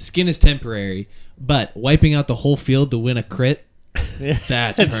 "Skin is temporary, but wiping out the whole field to win a crit,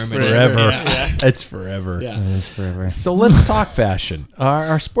 that's permanent. Forever. Yeah. It's forever. Yeah. It is forever. So let's talk fashion.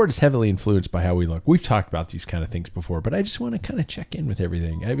 Our sport is heavily influenced by how we look. We've talked about these kind of things before, but I just want to kind of check in with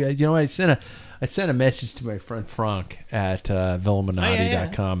everything. I sent a message to my friend Frank at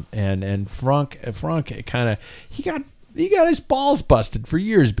Velominati.com, and Frank kind of he got his balls busted for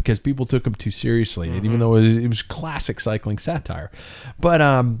years because people took him too seriously, and even though it was classic cycling satire, but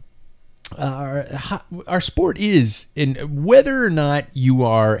our sport is, and whether or not you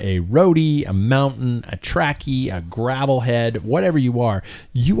are a roadie, a mountain, a trackie, a gravel head, whatever you are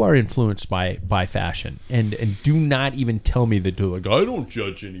influenced by fashion. And do not even tell me that I don't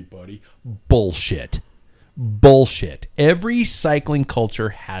judge anybody. Bullshit. Every cycling culture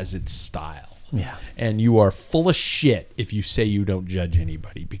has its style. Yeah. And you are full of shit if you say you don't judge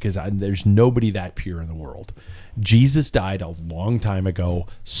anybody, because there's nobody that pure in the world. Jesus died a long time ago.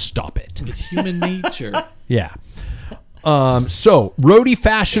 Stop it. It's human nature. Yeah. So, roadie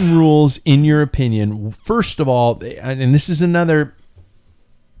fashion rules, in your opinion, first of all, and this is another,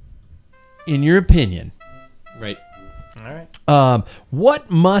 in your opinion. Right. All right. What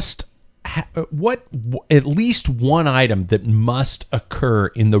at least one item that must occur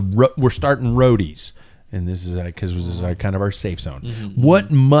in we're starting roadies, and this is because this is kind of our safe zone. Mm-hmm.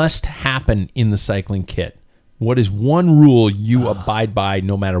 What must happen in the cycling kit? What is one rule you abide by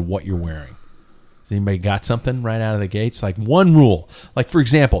no matter what you're wearing? Has anybody got something right out of the gates? Like one rule. Like, for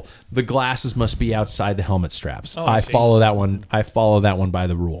example, the glasses must be outside the helmet straps. I follow that one. I follow that one by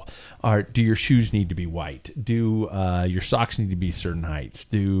the rule. Do your shoes need to be white? Do your socks need to be a certain height?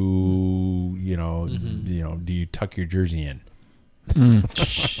 Do you tuck your jersey in?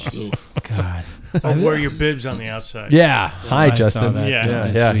 God. Wear your bibs on the outside. Yeah. Hi, Justin.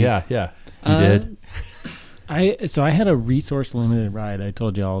 Yeah. You did. So I had a resource limited ride I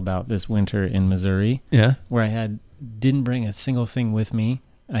told you all about this winter in Missouri. Yeah. Where I didn't bring a single thing with me.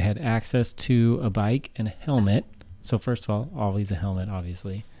 I had access to a bike and a helmet. So first of all, always a helmet,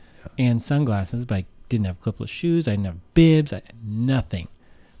 obviously. Yeah. And sunglasses, but I didn't have clipless shoes. I didn't have bibs. I had nothing.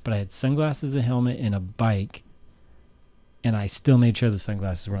 But I had sunglasses, a helmet, and a bike. And I still made sure the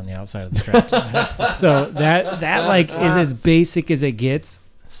sunglasses were on the outside of the straps. So that is as basic as it gets.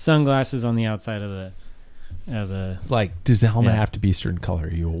 Sunglasses on the outside of Like, does the helmet have to be a certain color?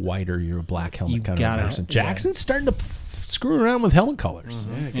 Are you a white or you're a black helmet kind of person? Jackson's starting to screw around with helmet colors.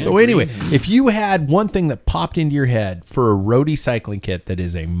 So anyway, if you had one thing that popped into your head for a roadie cycling kit that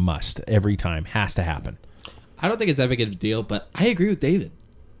is a must every time, has to happen. I don't think it's that big of a deal, but I agree with David.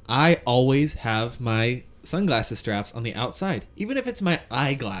 I always have my sunglasses straps on the outside, even if it's my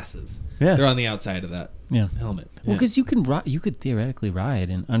eyeglasses. Yeah. They're on the outside of that helmet. Well, because you could theoretically ride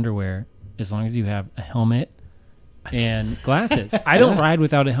in underwear as long as you have a helmet and glasses. I don't ride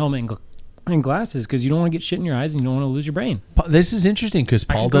without a helmet and glasses because you don't want to get shit in your eyes and you don't want to lose your brain. This is interesting because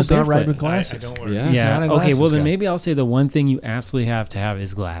Paul does not ride with glasses. I don't wear Okay, well then maybe I'll say the one thing you absolutely have to have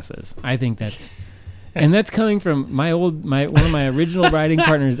is glasses. I think that's... And that's coming from one of my original riding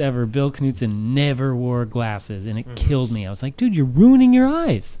partners ever, Bill Knutson, never wore glasses, and it killed me. I was like, dude, you're ruining your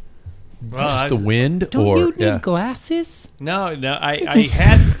eyes. Well, just the wind, don't you need glasses? No.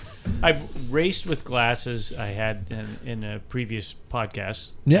 I've raced with glasses. I had in a previous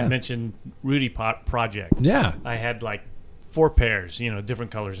podcast. Yeah. I mentioned Rudy Project. Yeah. I had like 4 pairs,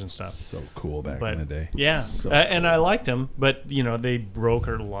 different colors and stuff. So cool back in the day. Yeah, so and I liked them, but they broke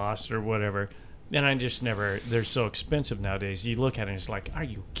or lost or whatever. And I just never, they're so expensive nowadays. You look at it and it's like, are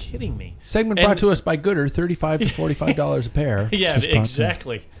you kidding me? Segment brought to us by Gooder, $35 to $45 a pair. Yeah,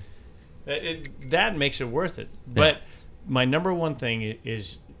 exactly. That makes it worth it. But my number one thing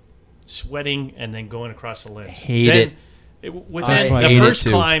is sweating and then going across the lens. Hate it. Within the first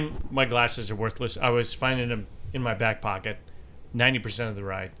climb, my glasses are worthless. I was finding them in my back pocket 90% of the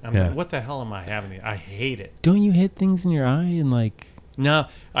ride. I'm like, what the hell am I having? I hate it. Don't you hit things in your eye and like... No,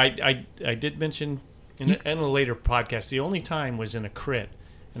 I did mention in a later podcast, the only time was in a crit,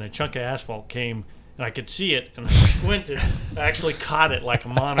 and a chunk of asphalt came, and I could see it, and I squinted. I actually caught it like a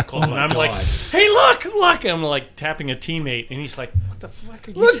monocle, and I'm like, hey, look! I'm like tapping a teammate, and he's like, what the fuck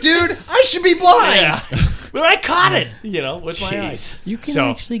are you doing? Dude, I should be blind! Yeah. But I caught it, with my eyes. You can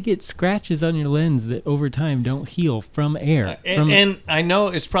actually get scratches on your lens that over time don't heal from air. And I know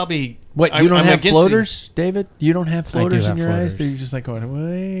it's probably... What, you don't have floaters, David? You don't have floaters in your eyes? They're just like going,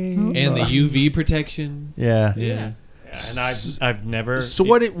 away. And the UV protection. Yeah. And I've never... So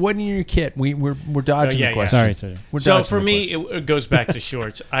what in your kit? We're dodging the question. Sorry. So for me, it goes back to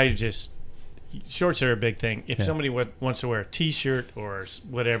shorts. Shorts are a big thing. If somebody wants to wear a T-shirt or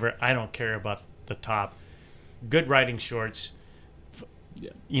whatever, I don't care about the top. Good riding shorts,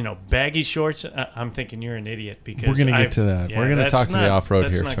 baggy shorts. I'm thinking you're an idiot because we're going to get to that. We're going to talk to the off-road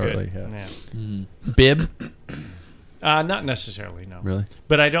here shortly. Bib? Not necessarily, no. Really?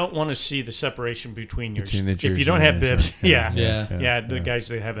 But I don't want to see the separation between your. If you don't have bibs, the guys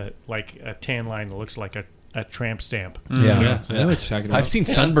they have a tan line that looks like a tramp stamp. I know what you're talking about. I've seen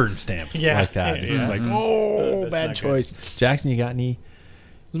sunburn stamps like that. It's like, bad choice. Good. Jackson, you got any?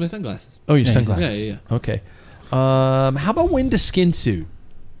 My sunglasses. Oh, your sunglasses. Yeah. Okay. How about when to skin suit?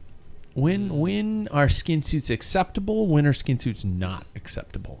 When are skin suits acceptable? When are skin suits not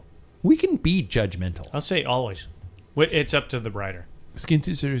acceptable? We can be judgmental. I'll say always. It's up to the rider. Skin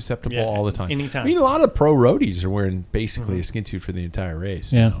suits are acceptable all the time. Anytime. I mean, a lot of pro roadies are wearing basically a skin suit for the entire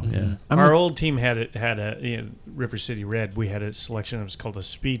race. Yeah. Our old team had a River City Red. We had a selection. It was called a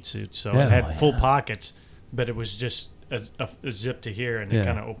speed suit. So it had full pockets, but it was just a zip to here, and it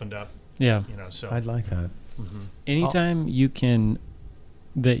kind of opened up. Yeah. So I'd like that. Mm-hmm. Anytime you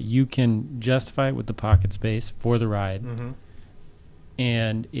can justify it with the pocket space for the ride,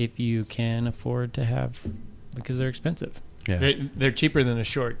 and if you can afford to have, because they're expensive. Yeah. They're cheaper than a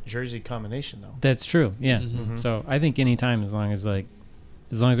short jersey combination, though. That's true. Yeah. Mm-hmm. So I think anytime, as long as it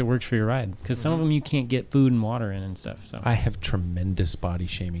works for your ride, because some of them you can't get food and water in and stuff. So I have tremendous body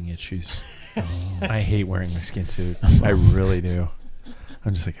shaming issues. I hate wearing my skin suit. I really do.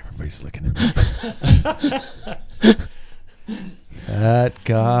 I'm just like, everybody's looking at me. That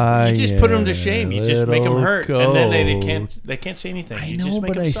guy. You just put them to shame. You just make them hurt, and then they can't say anything. I you know, just make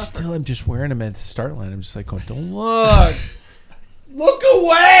but them I suffer. still am just wearing them at the start line. I'm just like going, don't look. Look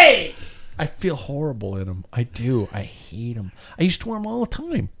away. I feel horrible in them. I do. I hate them. I used to wear them all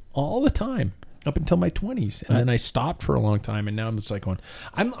the time, up until my 20s, and then I stopped for a long time, and now I'm just like going,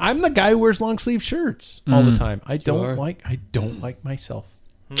 I'm the guy who wears long sleeve shirts all the time. I don't like myself.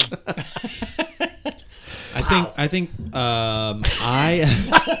 I think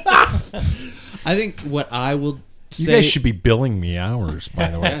what I will say. You guys should be billing me hours, by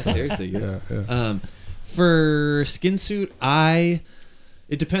the way. Yeah, seriously. Yeah. For skin suit, it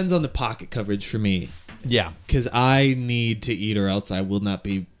depends on the pocket coverage for me. Yeah, because I need to eat, or else I will not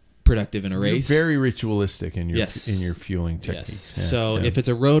be productive in a race. You're very ritualistic in your fueling techniques. Yes. Yeah, so if it's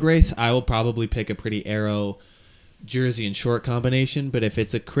a road race, I will probably pick a pretty aero jersey and short combination. But if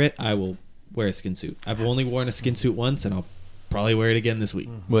it's a crit, I will wear a skin suit. I've only worn a skin suit once, and I'll probably wear it again this week.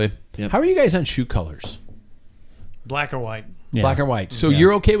 Yep. How are you guys on shoe colors? Black or white? Yeah. Black or white. So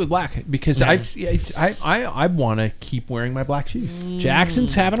you're okay with black because I want to keep wearing my black shoes.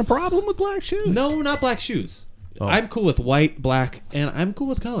 Jackson's having a problem with black shoes. No, not black shoes. I'm cool with white, black, and I'm cool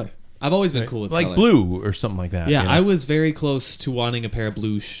with color. I've always been cool with like color. blue or something like that. Yeah, you know? I was very close to wanting a pair of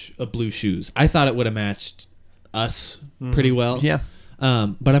blue shoes. I thought it would have matched us pretty well. Yeah.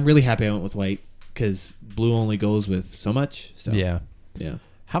 But I'm really happy I went with white because blue only goes with so much. So Yeah. yeah,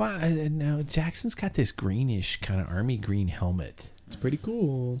 How about now? Jackson's got this greenish kind of army green helmet. it's pretty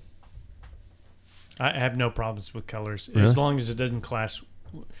cool. I have no problems with colors Really? as long as it doesn't clash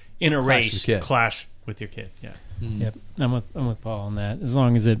in a Clash race. with your kid. Clash with your kid. Yeah. Yep, I'm with Paul on that. As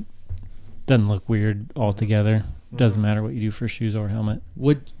long as it doesn't look weird altogether, doesn't matter what you do for shoes or helmet.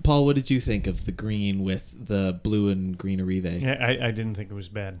 Paul, what did you think of the green with the blue and green Arrive? Yeah, I didn't think it was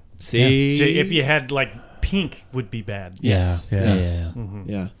bad. See? See, if you had like pink, would be bad. Yes. Yeah. Yes.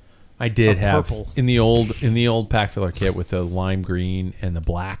 Mm-hmm. Yeah. I did Or have purple. in the old pack filler kit with the lime green and the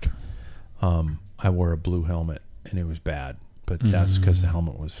black. I wore a blue helmet and it was bad, but that's because the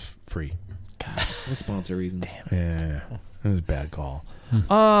helmet was free. The sponsor reasons. Yeah, it was a bad call.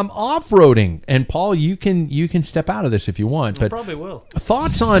 Off-roading, and Paul, you can step out of this if you want, I but probably will.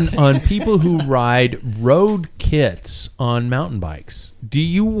 thoughts on people who ride road kits on mountain bikes. Do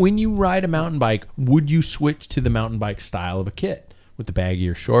you, when you ride a mountain bike, would you switch to the mountain bike style of a kit with the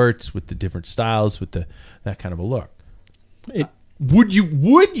baggier shorts, with the different styles, with that kind of a look? Would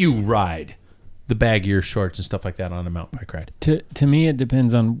you ride the baggier shorts and stuff like that on a mountain bike ride? To me, it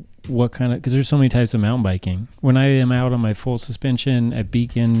depends on what kind of, because there's so many types of mountain biking. When I am out on my full suspension at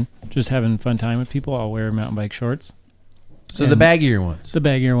Beacon, just having fun time with people, I'll wear mountain bike shorts. So the baggier ones. The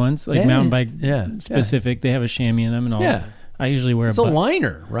baggier ones, like mountain bike specific, they have a chamois in them and all. Yeah. I usually wear It's a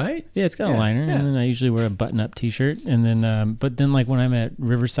liner, right? Yeah, it's got a liner, and then I usually wear a button-up T-shirt, and then, but then like when I'm at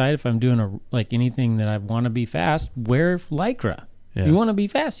Riverside, if I'm doing anything that I want to be fast, wear Lycra. Yeah. You want to be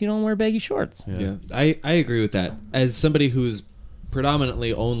fast, you don't wear baggy shorts. Yeah. I agree with that. As somebody who's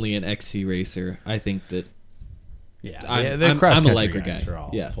predominantly only an XC racer, I think that I'm a Lycra guy. Are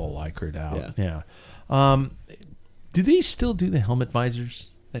all full Lycra'd out. Yeah. Do they still do the helmet visors?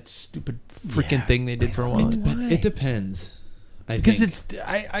 That stupid freaking thing they did for a while. It depends. Because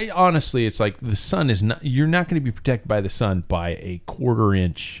I honestly, it's like the sun is not. You're not going to be protected by the sun by a 1/4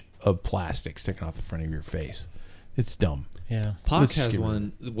 inch of plastic sticking off the front of your face. It's dumb. Yeah. POC has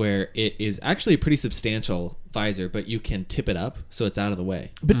one where it is actually a pretty substantial visor, but you can tip it up so it's out of the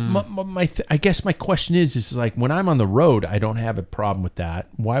way. But I guess my question is like when I'm on the road, I don't have a problem with that.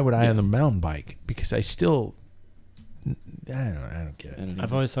 Why would I on the mountain bike? Because I still, I don't get it.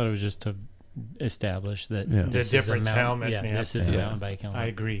 I've always thought it was just to establish that The this different is a helmet. Yeah, this is a mountain bike helmet. I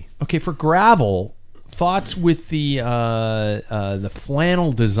agree. Okay, for gravel, thoughts with the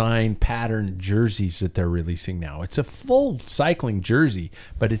flannel design pattern jerseys that they're releasing now. It's a full cycling jersey,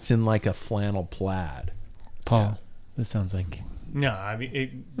 but it's in like a flannel plaid. Paul, this sounds like... No, I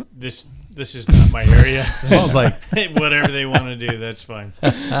mean this is not my area. I was like, whatever they want to do, that's fine. You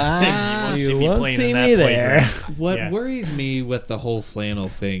won't see me won't playing see in me that there. playground. What worries me with the whole flannel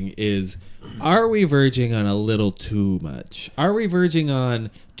thing is, are we verging on a little too much? Are we verging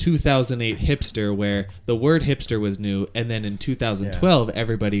on 2008 hipster, where the word hipster was new, and then in 2012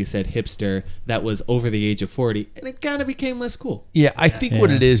 everybody said hipster that was over the age of 40, and it kind of became less cool. yeah, I think what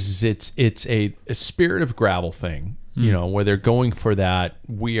it is it's a spirit of gravel thing. You know, where they're going for that.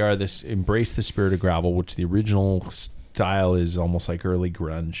 We are this embrace the spirit of gravel, which the original style is almost like early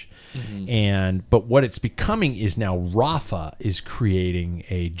grunge. But what it's becoming is now Rafa is creating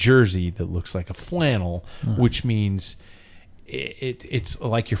a jersey that looks like a flannel, which means it's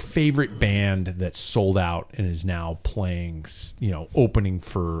like your favorite band that's sold out and is now playing, opening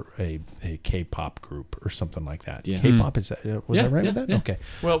for a K-pop group or something like that. Yeah. K-pop, is that was Yeah, that right yeah, with that? yeah. Okay.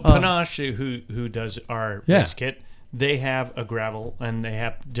 Well, Panache, who does our race kit, they have a gravel and they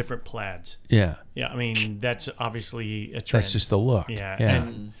have different plaids. Yeah. Yeah, I mean that's obviously a trend. That's just the look. Yeah. Yeah.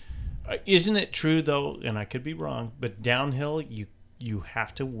 And isn't it true though? And I could be wrong, but downhill you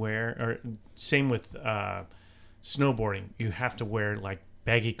have to wear, or same with snowboarding, you have to wear like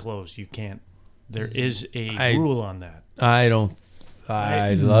baggy clothes. You can't. There is a rule on that.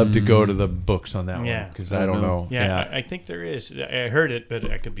 I'd love to go to the books on that one because I don't know. Yeah, I think there is. I heard it,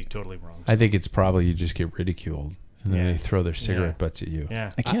 but I could be totally wrong. I think it's probably you just get ridiculed and then they throw their cigarette butts at you.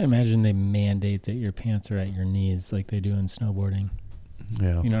 Yeah. I can't imagine they mandate that your pants are at your knees like they do in snowboarding.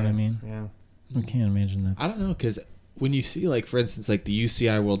 Yeah. You know what I mean? Yeah. I can't imagine that. I don't know, because when you see, like, for instance, like the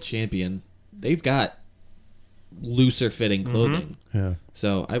UCI World Champion, they've got looser fitting clothing. Yeah.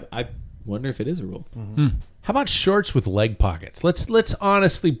 So wonder if it is a rule. How about shorts with leg pockets? Let's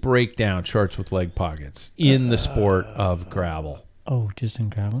honestly break down shorts with leg pockets in the sport of gravel. Oh, just in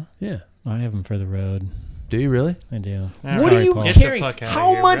gravel? Yeah. I have them for the road. Do you really? I do. What are you Paul. carrying? Get the fuck out of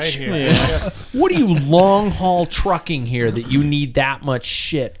How here, much? right here. What are you long haul trucking here that you need that much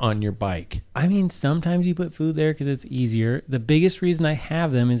shit on your bike? I mean, sometimes you put food there because it's easier. The biggest reason I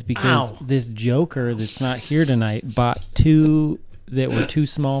have them is because this joker that's not here tonight bought 2 that were too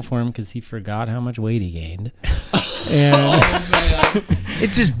small for him because he forgot how much weight he gained. And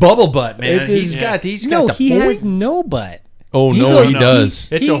It's his bubble butt, man. It's his- He's got no, the he has boing. no butt. Oh He no, goes- he does.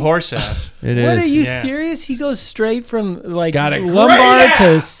 It's a horse ass. It What is. are you Yeah. serious? He goes straight from like Got a great lumbar to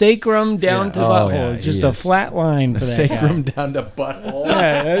ass. sacrum down to Yeah. Oh, butthole. yeah, It's he just a is. flat line for that Sacrum guy. down to butthole.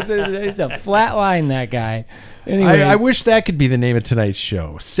 Yeah, it's a flat line, that guy. Anyways, I wish that could be the name of tonight's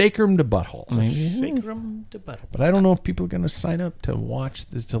show. Sacrum to butthole. Sacrum to butthole. But I don't know if people are going to sign up to watch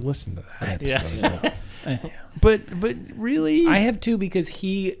to listen to that episode. Yeah. But really, I have 2 because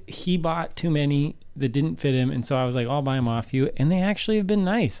he bought too many that didn't fit him, and so I was like, I'll buy them off you, and they actually have been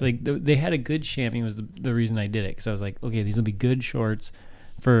nice. Like they had a good chamois was the reason I did it, because I was like, okay, these will be good shorts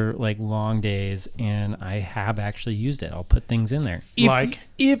for like long days, and I have actually used it. I'll put things in there. if Like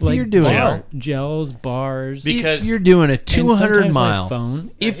you're doing gels, bars. Because if you're doing a and 200 sometimes my mile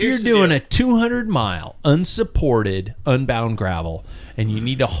phone. if you're here's the doing deal. a 200 mile unsupported unbound gravel and you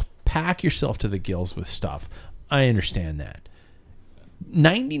need to pack yourself to the gills with stuff, I understand that.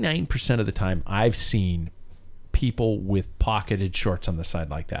 99% of the time I've seen people with pocketed shorts on the side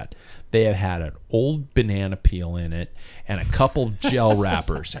like that, they have had an old banana peel in it and a couple gel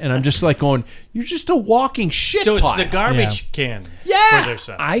wrappers, and I'm just like going, you're just a walking shit So it's pile. the garbage can. Yeah. For their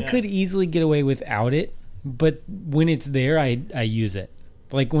son. I could easily get away without it, but when it's there, I use it.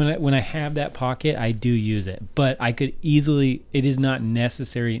 Like when I have that pocket, I do use it. But I could easily, it is not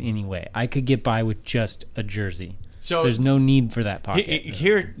necessary in any way. I could get by with just a jersey. So there's no need for that pocket.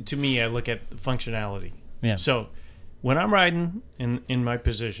 Here, to me, I look at functionality. Yeah. So when I'm riding in my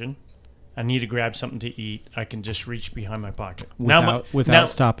position, I need to grab something to eat. I can just reach behind my pocket Without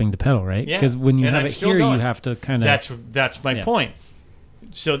stopping to pedal, right? Yeah. Because when you And have I'm it still here, going. you have to kind of. That's my Yeah. point.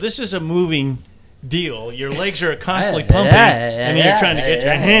 So this is a moving deal. Your legs are constantly pumping, and then you're trying to get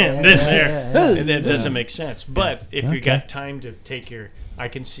your hand in there, and that doesn't make sense. But if you got time to take I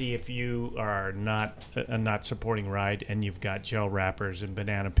can see if you are not supporting ride and you've got gel wrappers and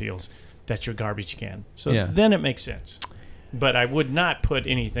banana peels, that's your garbage can. So then it makes sense. But I would not put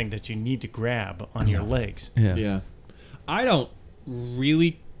anything that you need to grab on your legs. Yeah. I don't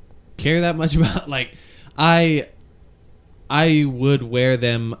really care that much about, like, I would wear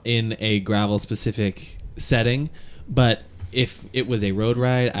them in a gravel specific setting, but if it was a road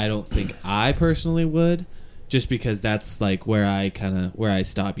ride, I don't think I personally would, just because that's like where I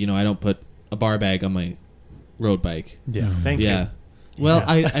stop. You know, I don't put a bar bag on my road bike. Yeah. Thank you. Well,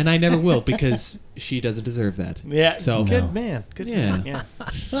 I never will, because she doesn't deserve that. Yeah. So Good man. Good man. Yeah.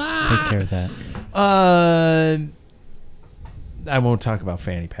 Take care of that. I won't talk about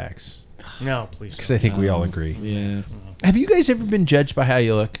fanny packs No, please. because I think we all agree. Yeah. Have you guys ever been judged by how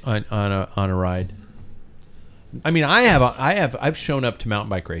you look on a ride? I mean, I've shown up to mountain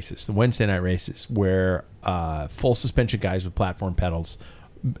bike races, the Wednesday night races, where full suspension guys with platform pedals,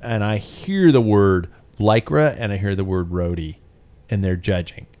 and I hear the word Lycra and I hear the word roadie, and they're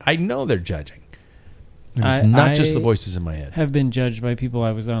judging. I know they're judging. It's not just the voices in my head. Have been judged by people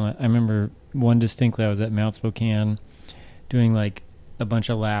I was on. I remember one distinctly. I was at Mount Spokane doing like a bunch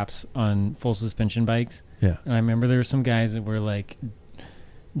of laps on full suspension bikes. Yeah. And I remember there were some guys that were like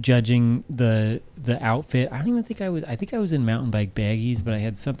judging the outfit. I don't even think I think I was in mountain bike baggies, but I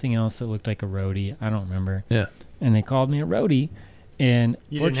had something else that looked like a roadie. I don't remember. Yeah. And they called me a roadie. And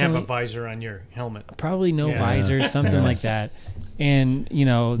You didn't have a fortunately- visor on your helmet. Probably no Yeah. visor, something like that. And you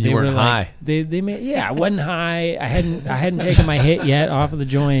know, You they weren't were like, high. They made, I wasn't high. I hadn't taken my hit yet off of the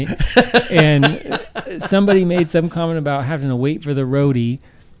joint. And somebody made some comment about having to wait for the roadie.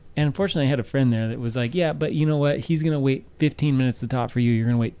 And unfortunately, I had a friend there that was like, "Yeah, but you know what? He's gonna wait 15 minutes at the top for you. You're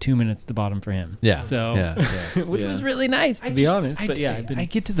gonna wait 2 minutes at the bottom for him." Yeah. So, Yeah. which was really nice to be honest. But yeah, I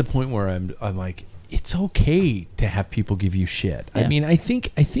get to the point where I'm like, it's okay to have people give you shit. I Yeah. mean, I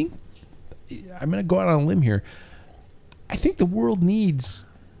think I'm going to go out on a limb here. I think the world needs.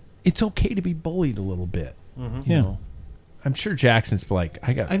 It's okay to be bullied a little bit. You Yeah. know? I'm sure Jackson's like,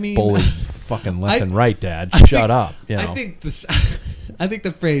 I got I mean, bullied fucking left I- and right, Dad. I Shut think- up. You know? I think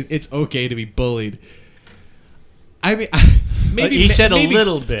the phrase "it's okay to be bullied." I mean, maybe He said maybe, a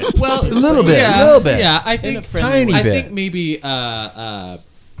little bit. Well, A little bit, Yeah, a little bit. Yeah, I a think friendly Tiny I bit. think maybe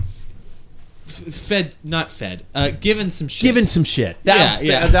Given some shit. Given some shit.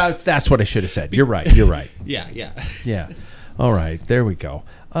 That's what I should have said. You're right. Yeah. All right, there we go.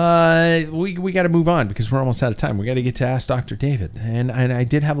 We got to move on because we're almost out of time. We got to get to Ask Dr. David, and I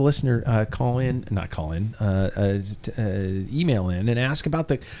did have a listener email in and ask about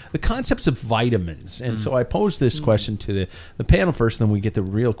the concepts of vitamins. And so I posed this question to the panel first, and then we get the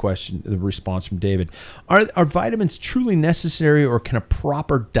real question, the response from David. Are vitamins truly necessary, or can a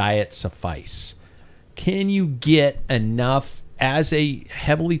proper diet suffice? Can you get enough as a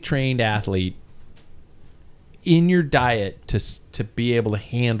heavily trained athlete in your diet to be able to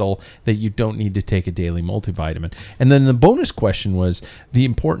handle that you don't need to take a daily multivitamin? And then the bonus question was the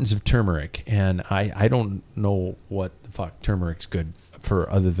importance of turmeric. And I don't know what the fuck turmeric's good for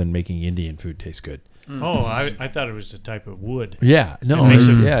other than making Indian food taste good. Oh, I thought it was a type of wood. Yeah, no,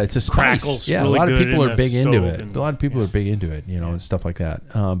 it's a spice. Yeah, really a lot of people are big into it. And, a lot of people are big into it, and stuff like that.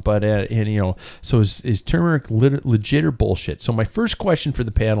 So is turmeric legit or bullshit? So my first question for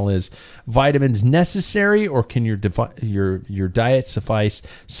the panel is: vitamins necessary, or can your diet suffice?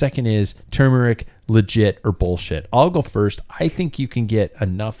 Second is turmeric legit or bullshit? I'll go first. I think you can get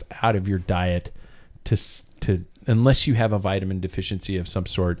enough out of your diet to unless you have a vitamin deficiency of some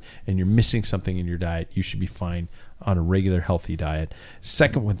sort and you're missing something in your diet, you should be fine on a regular healthy diet.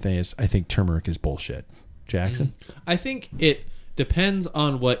 Second one thing is I think turmeric is bullshit. Jackson? I think it depends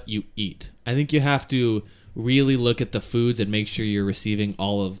on what you eat. I think you have to really look at the foods and make sure you're receiving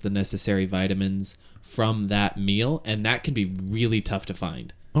all of the necessary vitamins from that meal, and that can be really tough to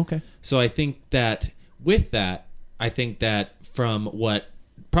find. Okay. So I think that with that, from what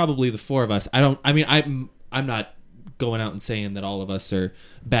probably the four of us, I'm not going out and saying that all of us are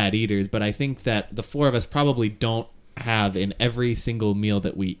bad eaters, but I think that the four of us probably don't have in every single meal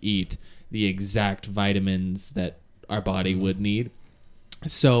that we eat the exact vitamins that our body would need.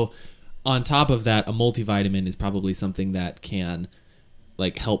 So on top of that, a multivitamin is probably something that can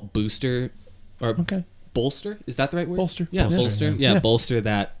help bolster. Is that the right word? Bolster. Yeah, bolster. Yeah, bolster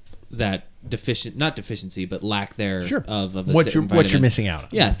that not deficiency, but lack there of a what certain you're vitamin. missing out on.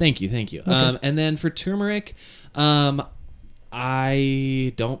 Yeah, thank you. Okay. And then for turmeric, I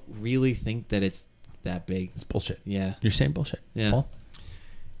don't really think that it's that big. It's bullshit. Yeah. You're saying bullshit. Yeah. Paul?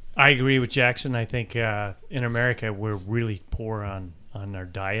 I agree with Jackson. I think in America we're really poor on our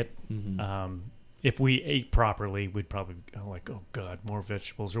diet. Mm-hmm. If we ate properly, we'd probably go oh God, more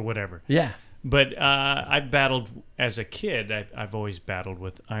vegetables or whatever. Yeah. But I've battled as a kid. I've always battled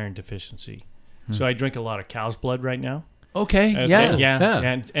with iron deficiency, so I drink a lot of cow's blood right now. Okay.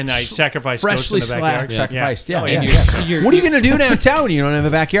 And I sacrifice freshly goats in the backyard. sacrificed. Yeah. Oh, What are you going to do downtown when you don't have a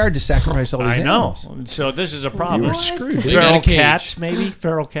backyard to sacrifice all these animals? I know. So this is a problem. You were screwed. Feral cats, maybe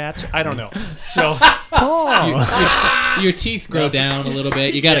feral cats. I don't know. So your teeth grow down a little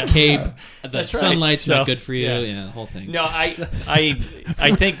bit. You got a cape. The sunlight's not good for you. Yeah, the whole thing. No, I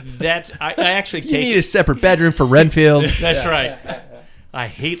think that's. I actually take. You need a separate bedroom for Renfield. That's right. I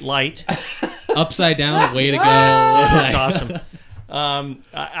hate light. Upside down, way to go. That's awesome.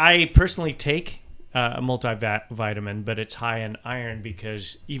 I personally take a multivitamin, but it's high in iron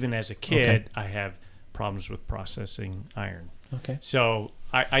because even as a kid, I have problems with processing iron. Okay. So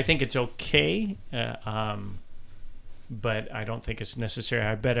I think it's okay, but I don't think it's necessary.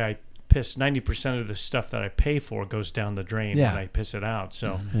 I bet I piss 90% of the stuff that I pay for goes down the drain when I piss it out.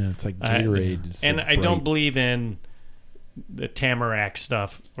 So it's like Gatorade. And I don't believe in the tamarack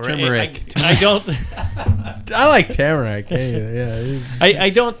stuff. Turmeric. I don't. I like tamarack. Yeah. I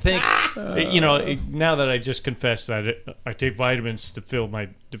don't think. Now that I just confessed that I take vitamins to fill my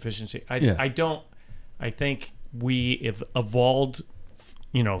deficiency, I don't. I think we have evolved,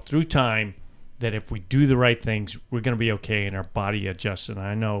 through time, that if we do the right things, we're going to be okay, and our body adjusts. And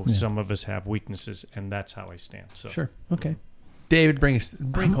I know some of us have weaknesses, and that's how I stand. So. Sure. Okay. David, bring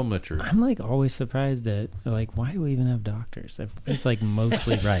home the truth. I'm always surprised at why do we even have doctors? It's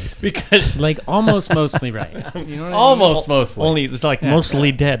mostly right because almost mostly right. You know what almost I mean? Mostly. Only it's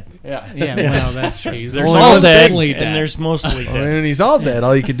mostly dead. Yeah. Well, that's true. There's all dead, and there's mostly dead. When he's all dead,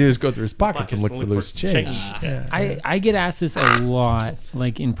 all you can do is go through his pockets and look for loose change. I get asked this a lot,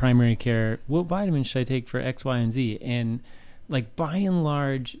 in primary care. What vitamins should I take for X, Y, and Z? And by and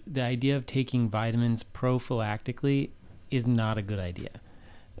large, the idea of taking vitamins prophylactically is not a good idea.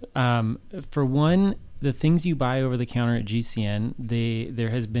 For one, the things you buy over the counter at GCN, there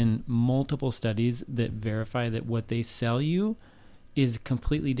has been multiple studies that verify that what they sell you is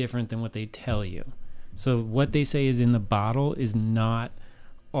completely different than what they tell you. So what they say is in the bottle is more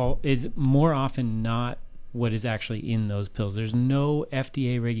often not what is actually in those pills. There's no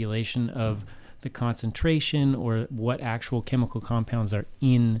FDA regulation of the concentration or what actual chemical compounds are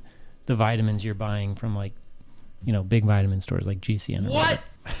in the vitamins you're buying from like, big vitamin stores like GCN. What?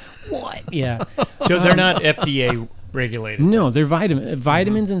 Yeah. So they're not FDA regulated. No, they're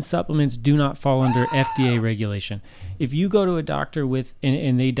vitamins and supplements do not fall under FDA regulation. If you go to a doctor with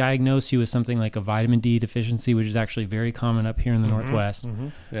and they diagnose you with something like a vitamin D deficiency, which is actually very common up here in the Northwest,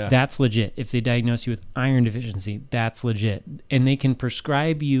 that's legit. If they diagnose you with iron deficiency, that's legit. And they can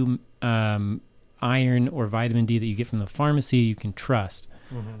prescribe you iron or vitamin D that you get from the pharmacy you can trust.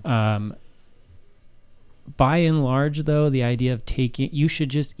 By and large, though, the idea of you should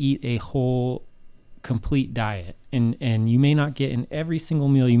just eat a whole, complete diet. And you may not get in every single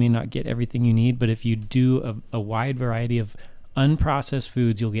meal, you may not get everything you need, but if you do a wide variety of unprocessed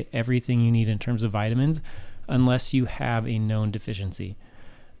foods, you'll get everything you need in terms of vitamins, unless you have a known deficiency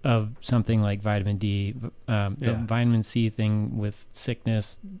of something like vitamin D. The vitamin C thing with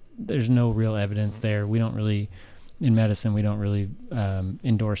sickness, there's no real evidence there. We don't really... In medicine, we don't really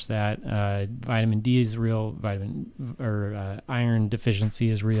endorse that. Vitamin D is real. Iron deficiency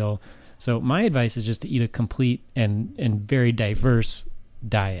is real. So my advice is just to eat a complete and very diverse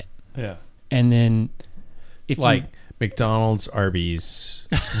diet. Yeah. And then, if McDonald's, Arby's,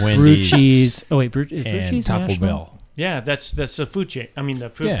 Wendy's, Brew Cheese. Oh wait, is Brew Cheese Taco national? Bell. Yeah, that's the food chain. I mean,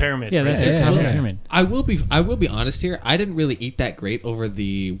 the food pyramid. Yeah, that's the top of the pyramid. I will be honest here. I didn't really eat that great over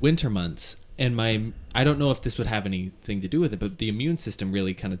the winter months. And I don't know if this would have anything to do with it, but the immune system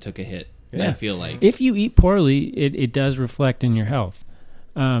really kind of took a hit. Yeah. I feel like if you eat poorly, it does reflect in your health.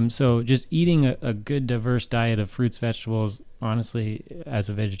 So just eating a good, diverse diet of fruits, vegetables. Honestly, as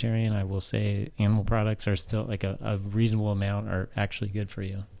a vegetarian, I will say animal products are still like a reasonable amount are actually good for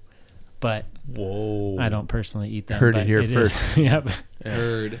you. But I don't personally eat them. Heard it here first.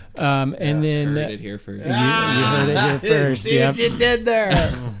 Heard. And then heard it here first. You heard it here first. See what you did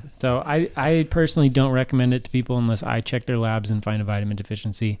there. So I personally don't recommend it to people unless I check their labs and find a vitamin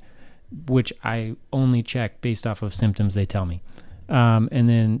deficiency, which I only check based off of symptoms they tell me. And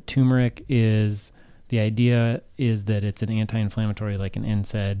then turmeric the idea is that it's an anti-inflammatory like an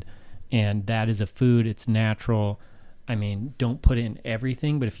NSAID, and that is a food. It's natural. I mean, don't put it in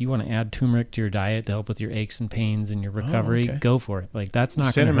everything, but if you want to add turmeric to your diet to help with your aches and pains and your recovery, go for it. Like that's not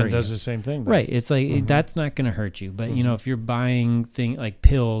going to hurt you. Cinnamon does the same thing, though. Right? It's like that's not going to hurt you. But if you're buying like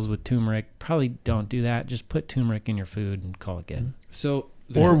pills with turmeric, probably don't do that. Just put turmeric in your food and call it good. So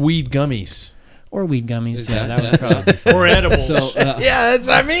or weed gummies. Or weed gummies. That would probably be fun. Or edibles. So, that's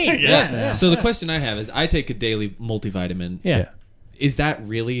what I mean. Yeah. So the question I have is, I take a daily multivitamin. Yeah. Is that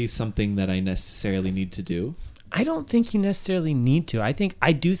really something that I necessarily need to do? I don't think you necessarily need to.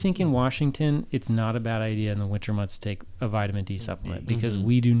 I do think in Washington, it's not a bad idea in the winter months to take a vitamin D supplement because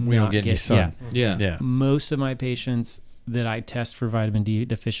we don't get any sun. Yeah. Most of my patients that I test for vitamin D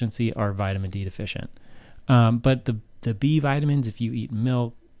deficiency are vitamin D deficient. But the B vitamins, if you eat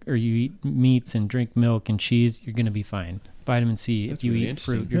milk or you eat meats and drink milk and cheese, you're going to be fine. Vitamin C, if you eat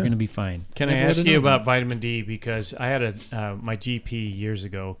fruit, you're going to be fine. Can I ask you about vitamin D? Because I had my GP years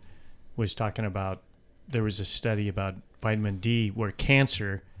ago was talking about, there was a study about vitamin D where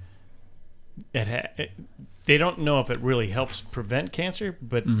cancer, they don't know if it really helps prevent cancer,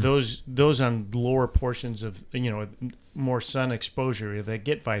 but those on lower portions of, more sun exposure, if they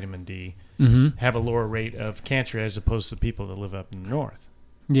get vitamin D, have a lower rate of cancer as opposed to people that live up in the north.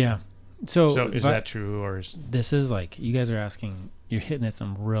 Yeah. So is that true, or is this is like you guys are asking? You're hitting at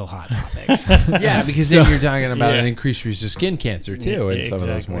some real hot topics. Yeah, because then you're talking about an increased risk of skin cancer too, and some of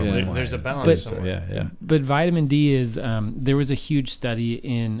those more. There's a balance. But vitamin D is. There was a huge study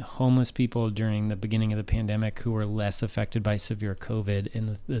in homeless people during the beginning of the pandemic who were less affected by severe COVID,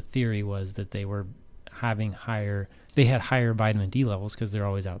 and the theory was that they were having they had higher vitamin D levels because they're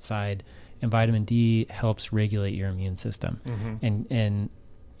always outside, and vitamin D helps regulate your immune system, and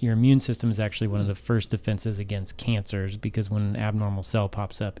your immune system is actually one of the first defenses against cancers because when an abnormal cell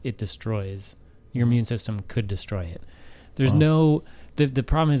pops up, it destroys. Your immune system could destroy it. There's the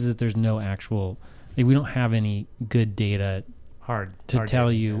problem is that there's no actual, we don't have any good data to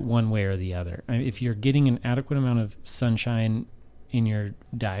tell you one way or the other. I mean, if you're getting an adequate amount of sunshine in your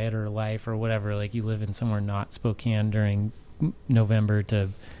diet or life or whatever, like you live in somewhere not Spokane during November to...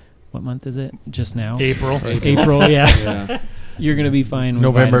 What month is it? Just now? April, yeah. You're going to be fine with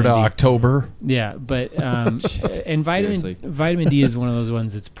November to October. Yeah, but and vitamin D is one of those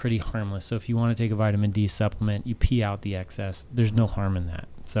ones that's pretty harmless. So if you want to take a vitamin D supplement, you pee out the excess. There's no harm in that.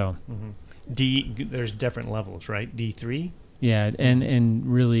 So D, there's different levels, right? D3? Yeah, and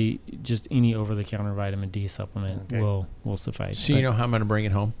really just any over-the-counter vitamin D supplement will suffice. So you know how I'm going to bring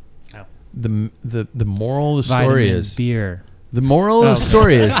it home? How? The moral of the story is beer. The moral of the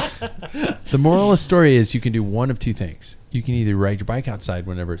story is The moral of the story is you can do one of two things. You can either ride your bike outside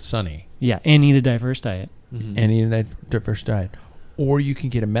whenever it's sunny. Yeah, and eat a diverse diet. And eat a diverse diet. Or you can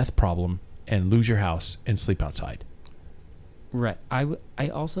get a meth problem and lose your house and sleep outside. Right. I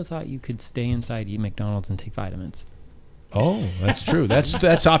also thought you could stay inside, eat McDonald's, and take vitamins. Oh, that's true.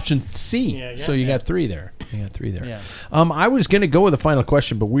 That's option C. So you got 3 there. Yeah. I was going to go with the final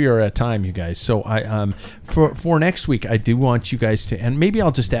question, but we are at time, you guys. So I for next week, I do want you guys to, and maybe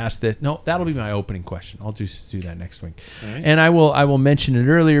I'll just ask that. No, that'll be my opening question. I'll just do that next week. Right. And I will mention it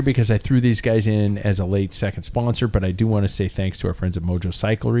earlier because I threw these guys in as a late second sponsor, but I do want to say thanks to our friends at Mojo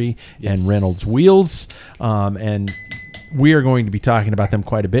Cyclery and Reynolds Wheels. And we are going to be talking about them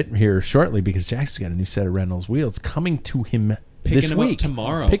quite a bit here shortly because Jack's got a new set of Reynolds wheels coming to him this week.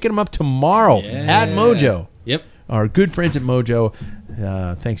 Picking them up tomorrow at Mojo. Yep. Our good friends at Mojo.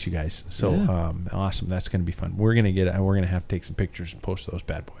 Thanks, you guys. So awesome. That's going to be fun. We're going to have to take some pictures and post those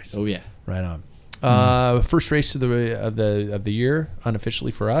bad boys. Oh yeah. Right on. First race of the year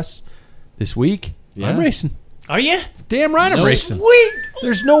unofficially for us this week. Yeah. I'm racing. Are you? Damn right I'm racing. Sweet.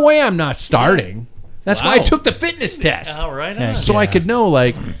 There's no way I'm not starting. That's why I took the fitness test. All right. So I could know,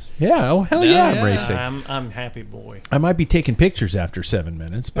 I'm racing. I'm happy boy. I might be taking pictures after 7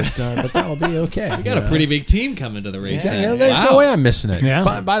 minutes, but that'll be okay. We got a pretty big team coming to the race. Yeah, there's no way I'm missing it.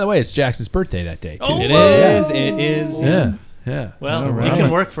 Yeah. By the way, it's Jackson's birthday that day, too. Oh, it is. Yeah. Well, you can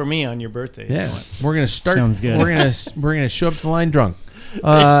work for me on your birthday. Yeah. If you want. We're gonna start. Sounds good. We're gonna show up to the line drunk.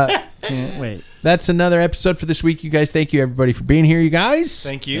 Can't wait. That's another episode for this week, you guys. Thank you, everybody, for being here, you guys.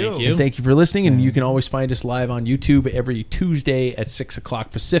 Thank you. And thank you for listening. And you can always find us live on YouTube every Tuesday at 6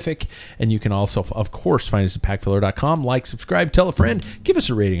 o'clock Pacific. And you can also, of course, find us at packfiller.com. Like, subscribe, tell a friend. Give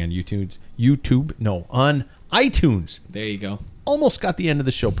us a rating on on iTunes. There you go. Almost got the end of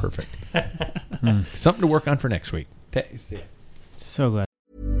the show perfect. Something to work on for next week. So glad.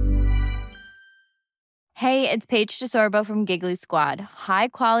 Hey, it's Paige DeSorbo from Giggly Squad. High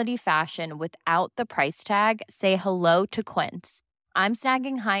quality fashion without the price tag. Say hello to Quince. I'm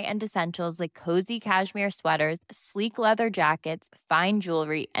snagging high-end essentials like cozy cashmere sweaters, sleek leather jackets, fine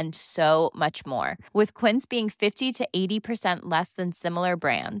jewelry, and so much more. With Quince being 50 to 80% less than similar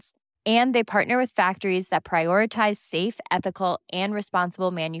brands. And they partner with factories that prioritize safe, ethical, and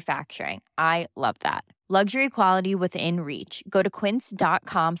responsible manufacturing. I love that. Luxury quality within reach. Go to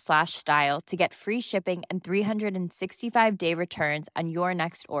quince.com/style to get free shipping and 365-day returns on your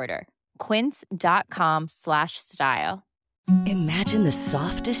next order. Quince.com/style. Imagine the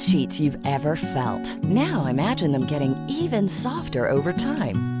softest sheets you've ever felt. Now imagine them getting even softer over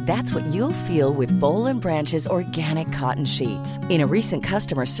time. That's what you'll feel with Boll & Branch's organic cotton sheets. In a recent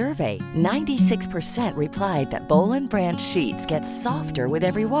customer survey, 96% replied that Boll & Branch sheets get softer with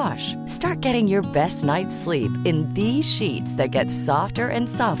every wash. Start getting your best night's sleep in these sheets that get softer and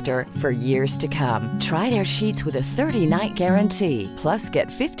softer for years to come. Try their sheets with a 30-night guarantee. Plus, get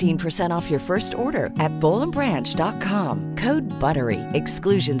 15% off your first order at bollandbranch.com. Code BUTTERY.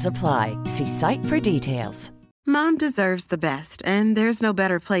 Exclusions apply. See site for details. Mom deserves the best, and there's no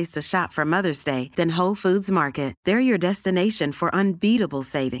better place to shop for Mother's Day than Whole Foods Market. They're your destination for unbeatable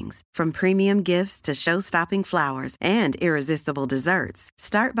savings, from premium gifts to show-stopping flowers and irresistible desserts.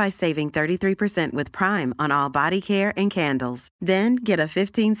 Start by saving 33% with Prime on all body care and candles. Then get a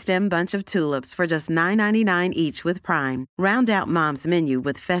 15-stem bunch of tulips for just $9.99 each with Prime. Round out Mom's menu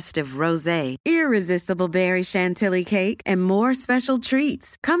with festive rosé, irresistible berry chantilly cake, and more special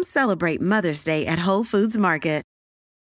treats. Come celebrate Mother's Day at Whole Foods Market.